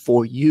specifically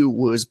for you,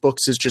 whereas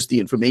books is just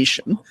the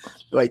information,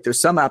 right? There's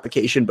some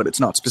application, but it's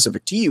not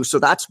specific to you. So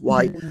that's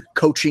why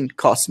coaching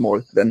costs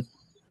more than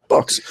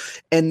books.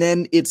 And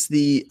then it's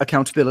the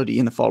accountability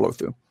and the follow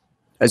through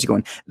as you're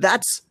going.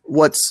 That's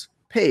what's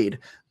paid.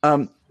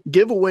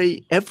 Give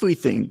away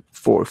everything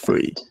for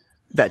free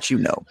that you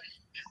know,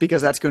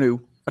 because that's going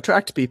to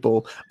attract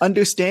people.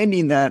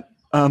 Understanding that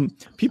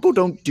people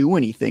don't do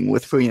anything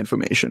with free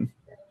information,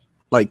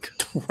 like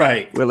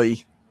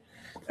really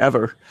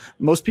ever.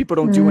 Most people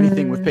don't do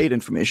anything with paid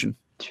information.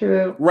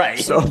 True. Right.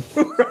 So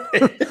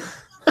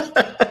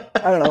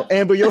I don't know,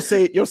 Amber. You'll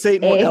say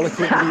it more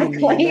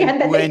eloquently. And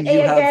then they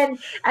pay again,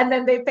 and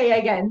then they pay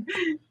again.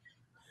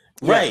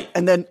 Right.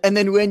 And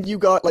then when you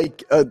got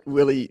like a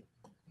really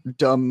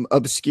dumb,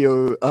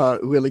 obscure,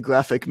 really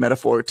graphic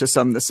metaphor to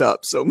sum this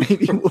up, so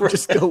maybe we'll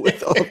just go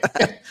with all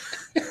that.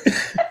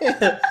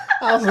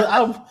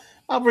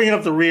 I'll bring it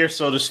up the rear,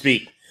 so to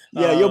speak.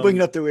 Yeah, you'll bring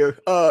it up the rear.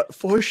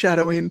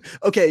 Foreshadowing.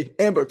 Okay,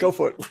 Amber, go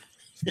for it.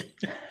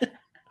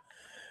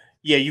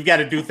 Yeah, you got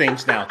to do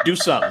things now. Do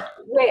something.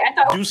 Wait, I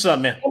thought do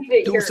something.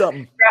 Do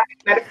something.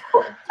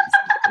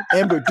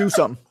 Amber, do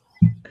something.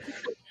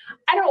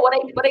 I don't know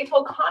what I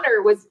told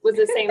Connor was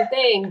the same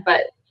thing,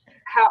 but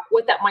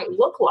what that might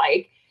look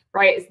like,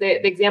 right? Is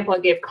the example I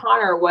gave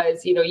Connor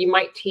was, you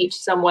might teach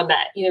someone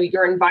that,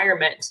 your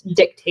environment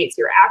dictates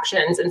your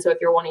actions. And so if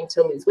you're wanting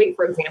to lose weight,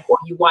 for example,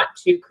 you want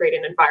to create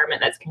an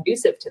environment that's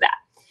conducive to that.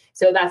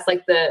 So that's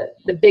like the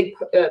big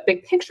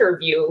picture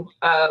view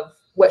of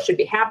what should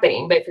be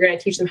happening. But if you're going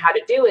to teach them how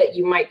to do it,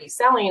 you might be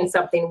selling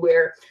something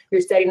where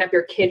you're setting up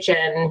your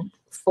kitchen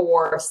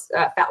for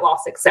fat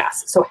loss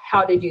success. So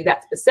how to do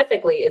that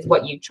specifically is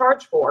what you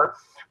charge for.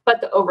 But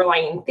the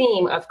overlying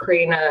theme of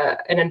creating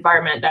an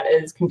environment that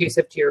is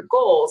conducive to your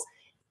goals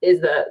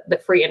is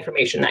the free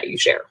information that you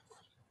share.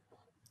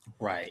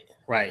 Right.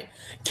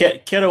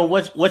 Kiddo,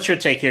 what's your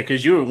take here?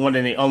 Because you were one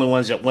of the only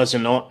ones that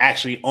wasn't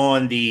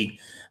on the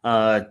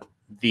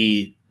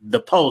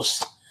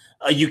post.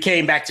 You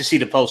came back to see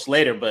the post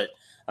later, but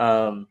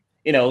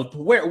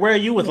where are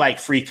you with like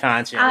free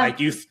content? Like,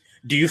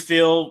 do you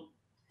feel?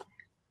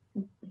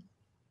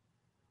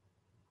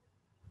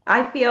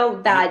 I feel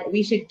that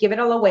we should give it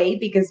all away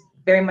because,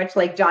 very much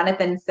like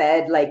Jonathan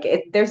said, like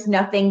there's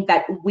nothing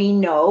that we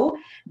know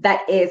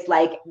that is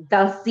like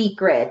the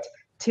secret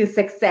to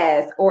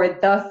success or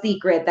the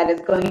secret that is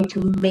going to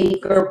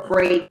make or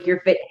break your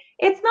fit.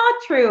 It's not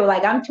true.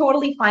 Like, I'm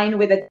totally fine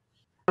with it.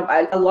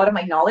 A lot of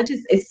my knowledge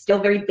is still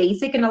very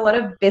basic in a lot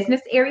of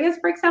business areas,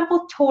 for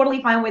example.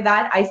 Totally fine with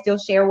that. I still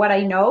share what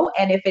I know.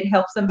 And if it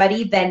helps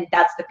somebody, then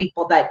that's the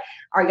people that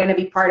are going to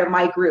be part of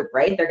my group,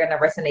 right? They're going to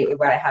resonate with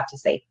what I have to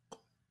say.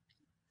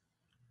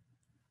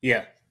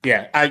 Yeah,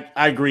 I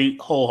agree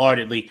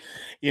wholeheartedly.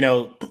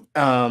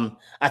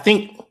 I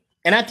think,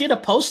 and I did a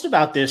post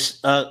about this,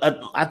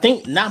 I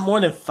think not more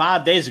than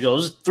 5 days ago. It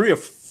was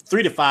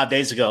 3 to 5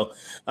 days ago.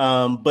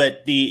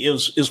 But it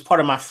was part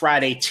of my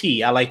Friday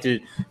tea. I like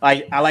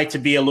to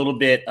be a little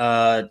bit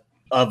of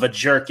a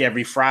jerk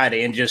every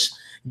Friday and just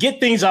get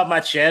things off my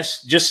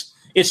chest. Just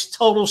it's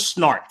total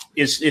snark.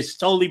 It's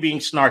totally being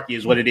snarky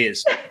is what it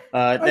is.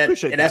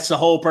 That's the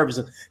whole purpose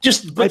of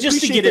just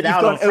to get it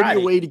out on Friday. Out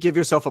of your way to give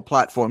yourself a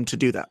platform to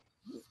do that.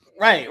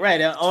 Right.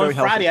 On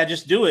Friday, I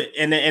just do it,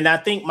 and I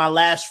think my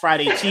last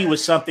Friday tea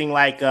was something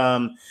like,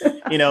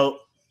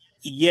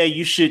 yeah,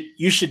 you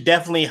should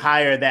definitely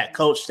hire that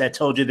coach that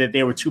told you that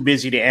they were too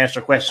busy to answer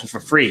questions for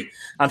free.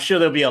 I'm sure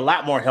they'll be a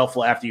lot more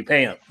helpful after you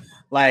pay them.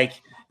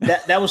 Like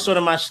that was sort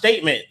of my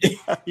statement.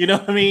 You know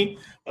what I mean?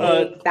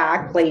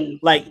 Exactly.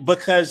 Like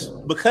because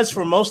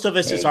for most of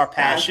us, it's our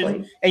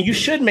passion, and you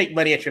should make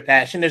money at your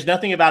passion. There's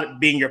nothing about it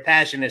being your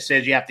passion that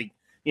says you have to,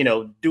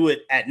 do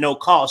it at no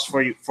cost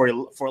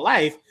for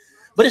life.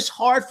 But it's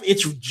hard.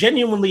 It's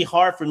genuinely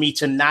hard for me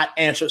to not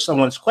answer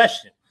someone's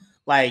question.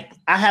 Like,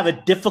 I have a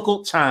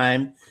difficult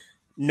time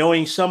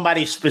knowing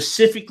somebody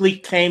specifically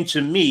came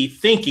to me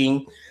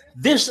thinking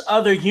this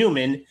other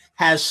human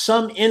has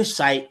some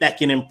insight that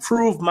can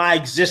improve my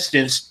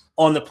existence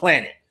on the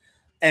planet.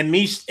 And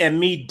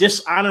me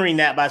dishonoring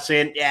that by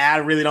saying, yeah, I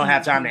really don't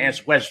have time to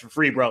answer questions for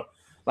free, bro.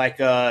 Like,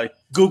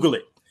 Google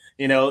it,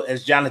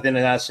 as Jonathan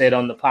and I said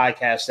on the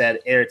podcast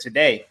that aired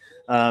today,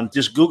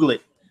 just Google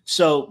it.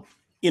 So,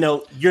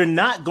 you're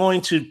not going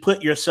to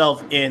put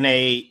yourself in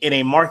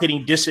a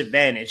marketing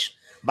disadvantage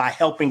by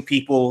helping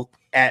people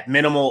at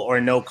minimal or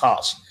no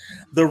cost.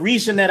 The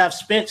reason that I've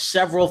spent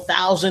several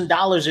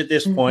 $1,000s at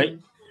this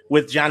point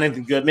with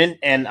Jonathan Goodman,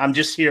 and I'm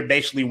just here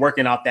basically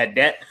working off that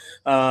debt.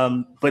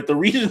 But the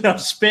reason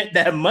I've spent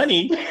that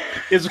money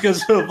is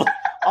because of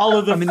all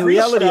of the the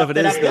reality of it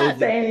is, though,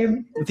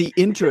 the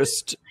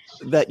interest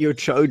that you're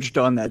charged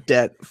on that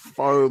debt is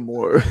far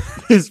more.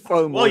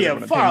 Oh yeah,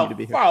 far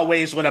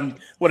away is what I'm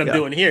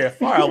doing here.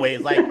 Far away,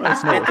 like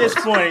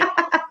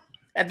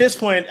at this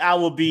point, I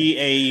will be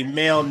a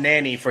male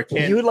nanny for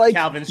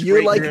Calvin's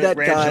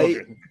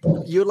grandchildren.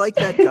 You're like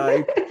that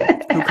guy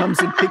who comes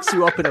and picks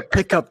you up in a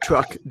pickup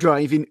truck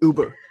driving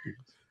Uber.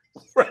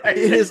 Right.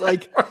 It is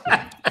like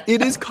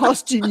it is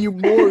costing you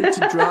more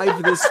to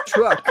drive this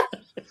truck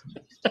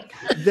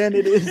than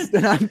it is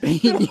that I'm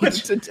paying you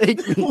to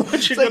take me.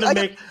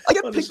 I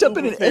got picked up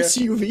in an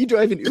SUV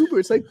driving Uber.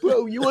 It's like,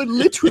 bro, you are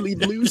literally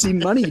losing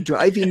money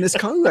driving this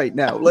car right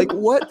now. Like,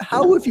 what?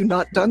 How have you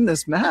not done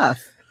this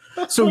math?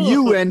 So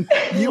you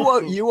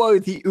are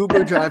the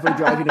Uber driver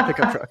driving a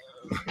pickup truck.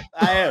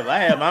 I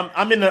am.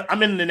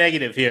 I'm in the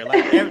negative here.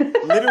 Like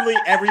literally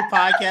every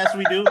podcast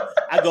we do,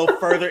 I go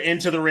further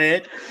into the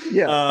red.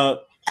 Yeah.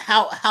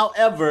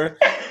 However,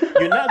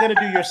 you're not going to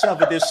do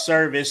yourself a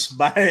disservice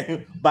by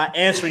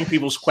answering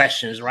people's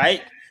questions,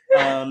 right?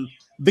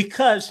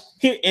 Because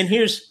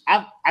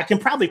I can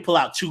probably pull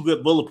out 2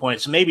 good bullet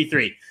points, maybe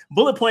 3.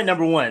 Bullet point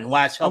number 1: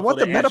 why it's helpful. What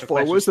the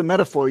metaphor? Where's the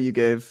metaphor you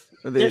gave?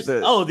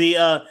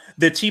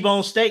 The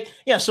T-bone steak.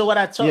 Yeah. So what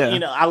I told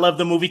I love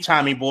the movie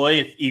Tommy Boy.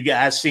 If you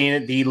guys seen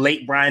it, the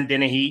late Brian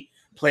Dennehy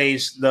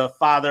plays the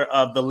father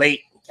of the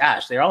late.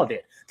 Gosh, they're all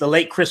dead. The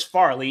late Chris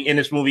Farley in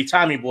this movie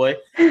Tommy Boy,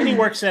 and he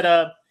works at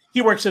a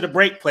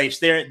brake place.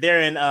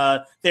 They're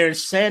in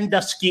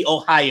Sandusky,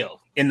 Ohio,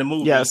 in the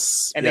movie.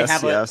 Yes. And they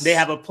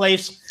have a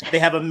place. They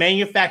have a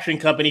manufacturing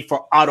company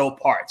for auto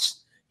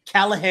parts,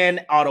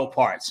 Callahan Auto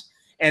Parts.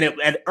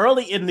 And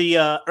early in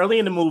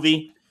the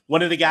movie,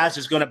 one of the guys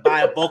is going to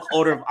buy a bulk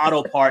order of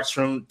auto parts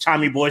from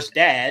Tommy Boy's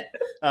dad,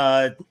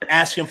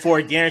 asking for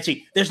a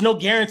guarantee. There's no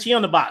guarantee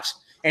on the box.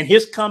 And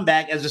his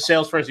comeback as a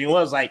salesperson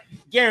was like,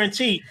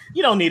 guarantee?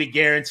 You don't need a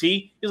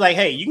guarantee. He's like,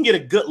 hey, you can get a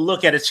good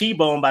look at a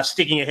T-bone by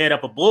sticking your head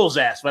up a bull's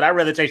ass, but I'd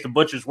rather take the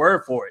butcher's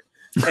word for it.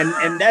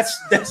 And that's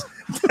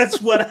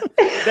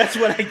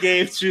what I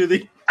gave to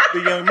the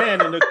young man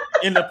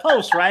in the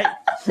post, right?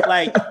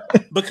 Like,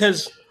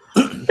 because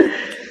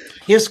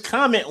his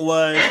comment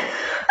was,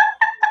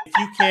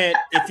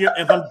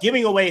 if I'm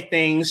giving away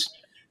things,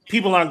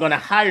 people aren't going to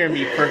hire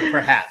me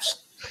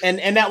perhaps.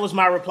 And that was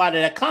my reply to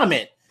that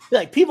comment.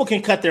 Like, people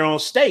can cut their own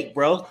steak,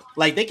 bro.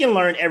 Like, they can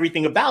learn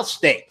everything about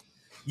steak.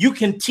 You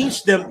can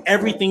teach them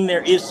everything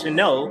there is to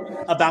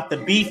know about the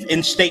beef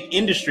and steak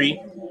industry.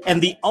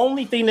 And the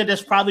only thing that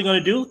that's probably going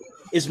to do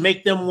is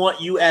make them want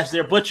you as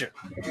their butcher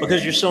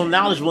because you're so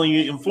knowledgeable and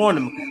you inform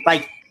them.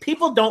 Like,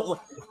 people don't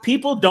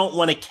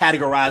want to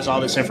categorize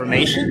all this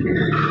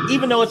information,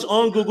 even though it's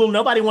on Google.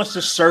 Nobody wants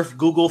to surf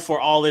Google for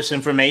all this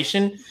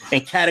information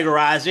and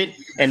categorize it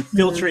and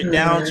filter it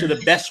down to the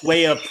best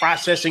way of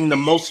processing the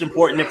most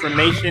important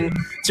information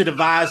to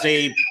devise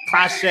a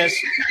process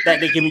that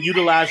they can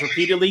utilize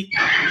repeatedly.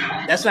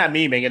 That's not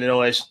me making the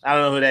noise. I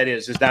don't know who that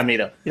is. It's not me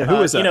though. Yeah,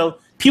 who is that? You know,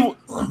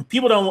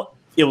 people don't.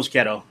 It was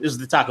Keto. This is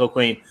the Taco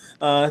Queen.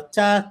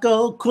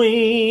 Taco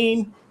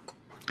Queen.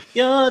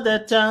 You're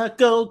the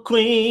taco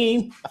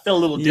queen. I felt a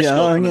little disco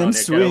young and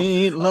there,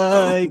 sweet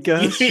like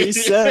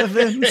she's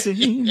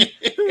 17.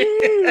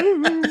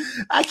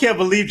 I can't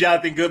believe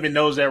Jonathan Goodman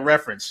knows that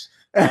reference.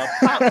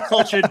 Pop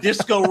culture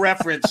disco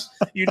reference.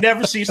 You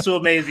never cease to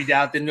amaze me,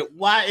 Jonathan.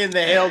 Why in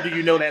the hell do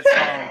you know that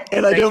song?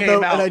 And I don't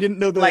know. And I didn't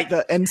know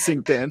the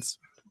NSYNC dance.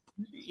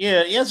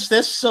 Yeah, yes,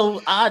 that's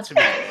so odd to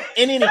me.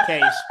 In any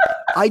case,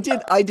 I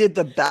did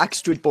the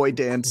Backstreet Boy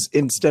dance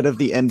instead of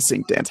the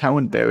NSYNC dance. How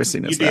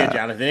embarrassing is that? You did,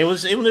 Jonathan. It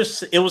was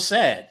sad. It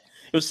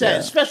was sad, yeah.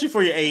 Especially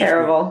for your age.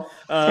 Terrible.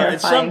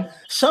 And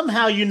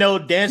somehow you know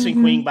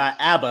Dancing Queen by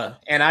ABBA,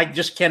 and I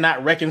just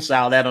cannot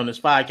reconcile that on this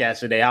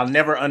podcast today. I'll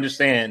never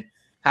understand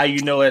how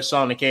you know that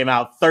song that came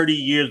out 30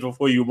 years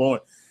before you were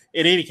born.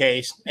 In any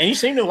case, and you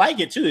seem to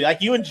like it too.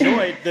 Like, you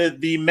enjoyed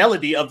the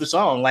melody of the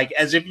song, like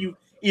as if you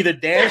either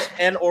danced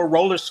and or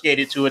roller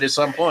skated to it at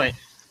some point.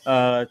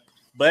 But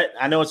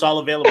I know it's all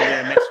available there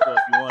in Mexico if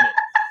you want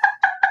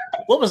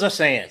it. What was I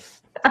saying?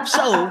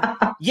 So,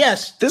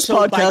 yes. This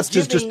podcast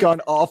has just gone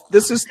off.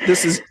 This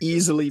is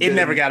easily. It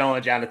never got on,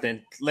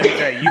 Jonathan. Let me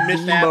tell you, you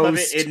missed half of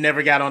it. It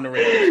never got on the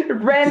radio.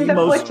 Ren the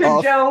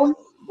Butcher Jones.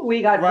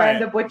 We got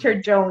Ren the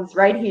Butcher Jones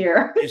right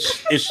here.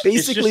 It's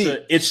basically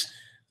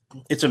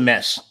it's a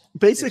mess.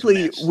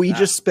 Basically, we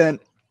just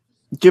spent,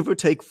 give or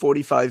take,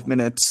 45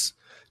 minutes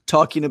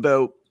talking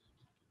about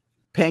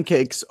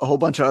pancakes, a whole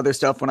bunch of other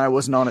stuff when I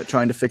wasn't on it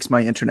trying to fix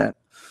my internet.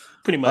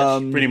 Pretty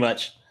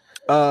much.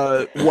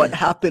 What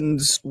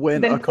happens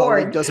when a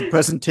colleague does a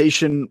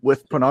presentation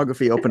with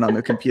pornography open on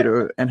their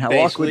computer and how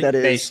awkward that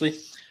is.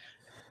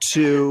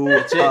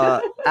 To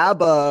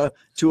ABBA,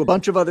 to a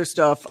bunch of other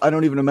stuff. I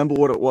don't even remember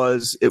what it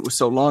was. It was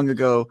so long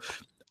ago.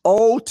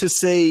 All to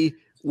say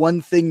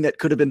one thing that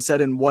could have been said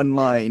in one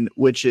line,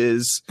 which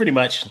is pretty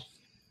much,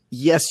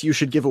 yes, you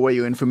should give away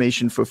your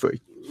information for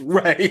free.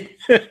 Right.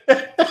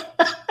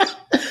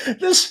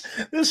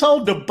 This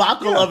whole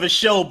debacle of a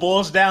show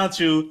boils down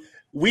to,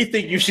 we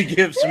think you should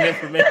give some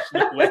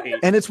information away.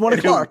 And it's 1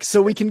 o'clock,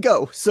 so we can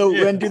go. So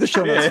Ren, do the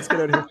show notes. Let's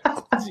get out of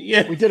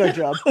here. Yeah. We did our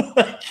job.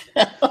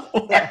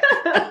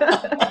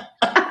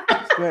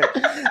 Great.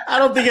 I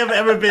don't think I've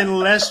ever been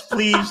less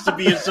pleased to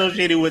be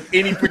associated with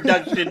any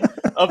production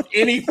of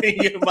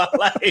anything in my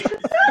life.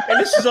 And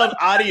this is on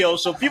audio,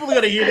 so people are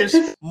going to hear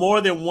this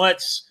more than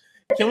once.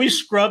 Can we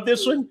scrub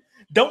this one?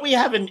 Don't we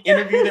have an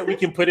interview that we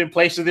can put in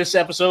place of this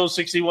episode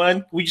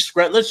 61?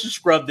 Let's just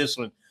scrub this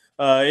one.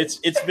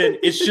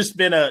 It's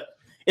been a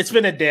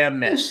damn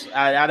mess.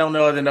 I don't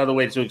know another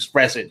way to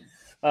express it.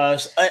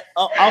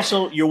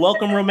 Also, you're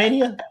welcome,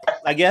 Romania.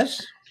 I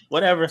guess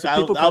whatever.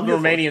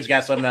 Romanians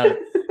got something out of it.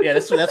 Yeah,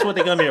 that's what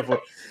they come here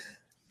for.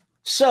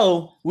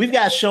 So we've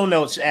got show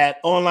notes at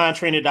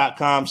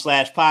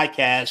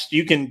onlinetrainer.com/podcast.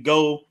 You can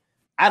go.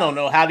 I don't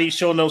know how these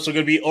show notes are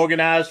going to be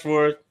organized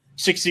for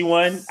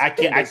 61. I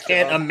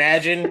can't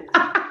imagine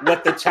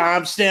what the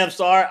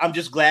timestamps are. I'm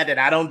just glad that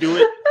I don't do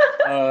it.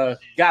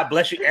 God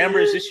bless you,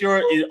 Amber. Is this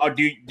or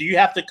do you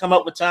have to come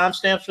up with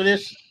timestamps for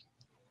this?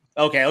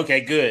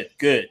 Okay, good.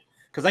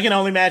 Because I can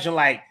only imagine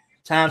like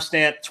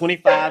timestamp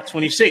 25,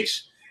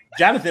 26.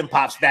 Jonathan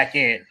pops back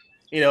in.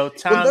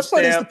 Timestamp. Well, that's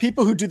why the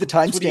people who do the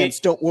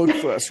timestamps don't work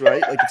for us, right?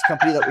 Like, it's a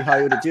company that we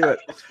hire to do it.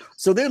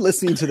 So they're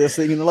listening to this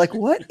thing and they're like,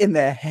 "What in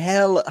the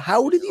hell?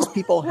 How do these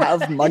people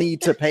have money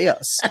to pay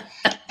us?"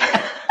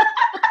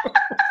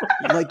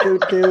 Like, they're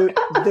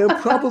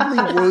probably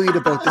worried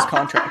about this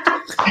contract.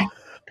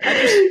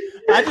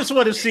 I just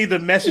want to see the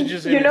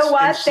messages. You know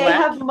what? They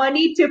have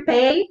money to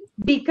pay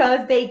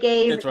because they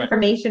gave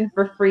information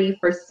for free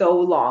for so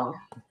long.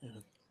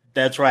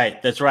 That's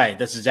right. That's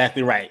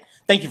exactly right.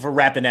 Thank you for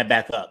wrapping that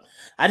back up.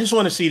 I just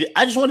want to see the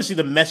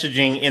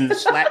messaging in the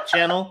Slack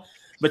channel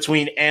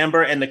between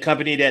Amber and the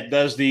company that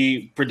does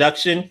the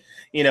production.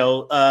 You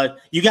know,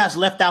 you guys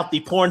left out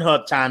the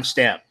Pornhub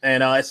timestamp,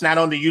 and it's not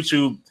on the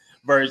YouTube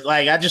version.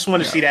 Like, I just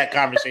want to see that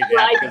conversation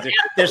happen, because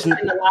there's in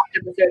the last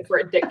episode for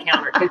a dick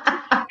counter, because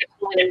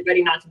telling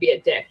everybody not to be a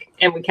dick,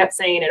 and we kept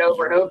saying it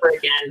over and over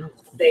again.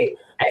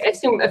 I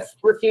assume,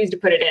 refused to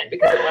put it in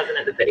because it wasn't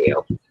in the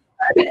video.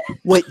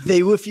 Wait,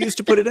 they refused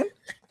to put it in?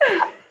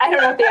 I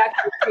don't know if they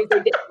actually refused. They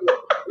did.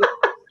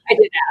 I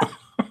did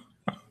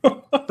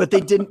ask. But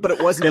they didn't. But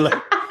it wasn't.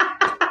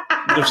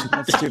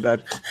 That's too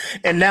bad.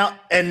 And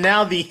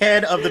now the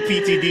head of the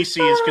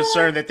PTDC is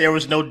concerned that there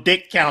was no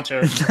dick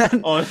counter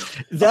on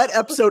that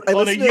episode. I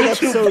on a listened to that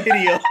YouTube episode.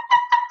 video.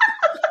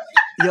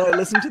 Yeah, I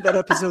listened to that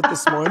episode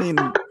this morning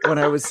when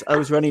I was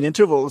running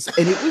intervals,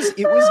 and it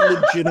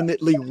was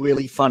legitimately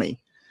really funny.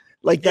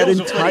 Like, that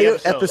entire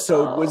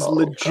episode was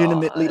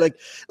legitimately like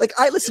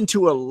I listen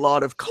to a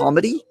lot of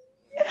comedy.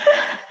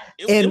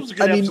 And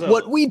I mean, episode.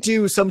 what we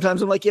do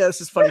sometimes, I'm like, yeah, this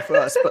is funny for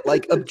us, but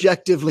like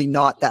objectively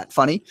not that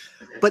funny.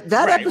 But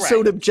that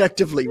episode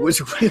objectively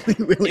was really,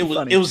 really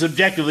funny. It was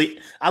objectively.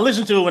 I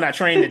listened to it when I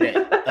trained today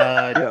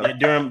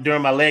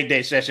during my leg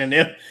day session,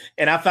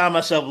 and I found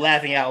myself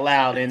laughing out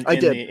loud in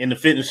the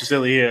fitness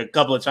facility here a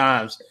couple of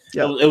times.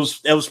 Yeah. It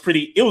was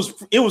pretty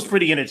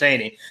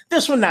entertaining.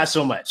 This one, not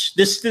so much.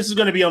 This is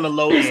going to be on the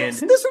low end.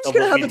 This one's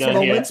going to have its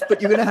moments,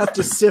 but you're going to have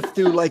to sift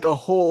through like a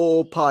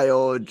whole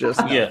pile of just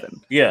nothing.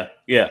 Yeah.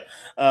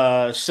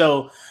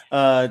 So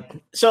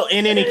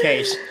in any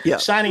case,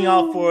 signing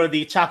off for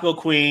the Taco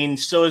Queen.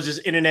 So is this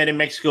internet in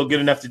Mexico good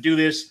enough to do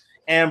this?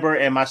 Amber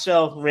and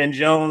myself, Ren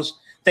Jones,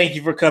 thank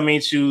you for coming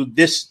to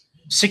this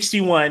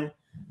 61,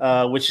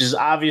 which is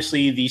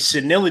obviously the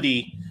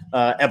senility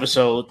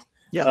episode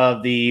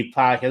of the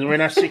podcast. We're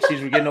in our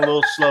 60s. We're getting a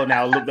little slow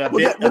now.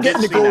 We're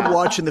getting the gold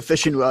watch and the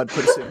fishing rod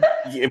pretty soon.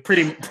 Yeah,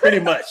 pretty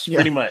much. Yeah.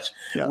 Pretty much.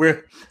 Yeah.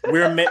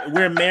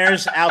 We're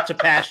mares out to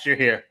pasture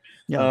here.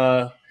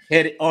 Yeah.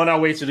 Head on our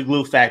way to the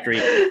glue factory.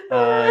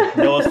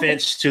 No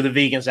offense to the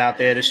vegans out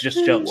there. It's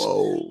just jokes.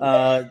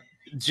 Whoa.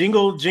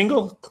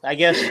 Jingle, I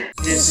guess.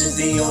 This is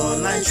the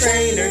online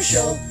trainer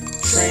show.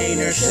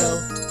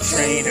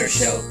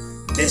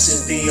 This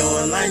is the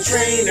online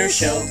trainer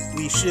show.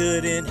 We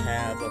shouldn't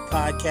have a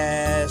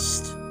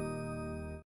podcast.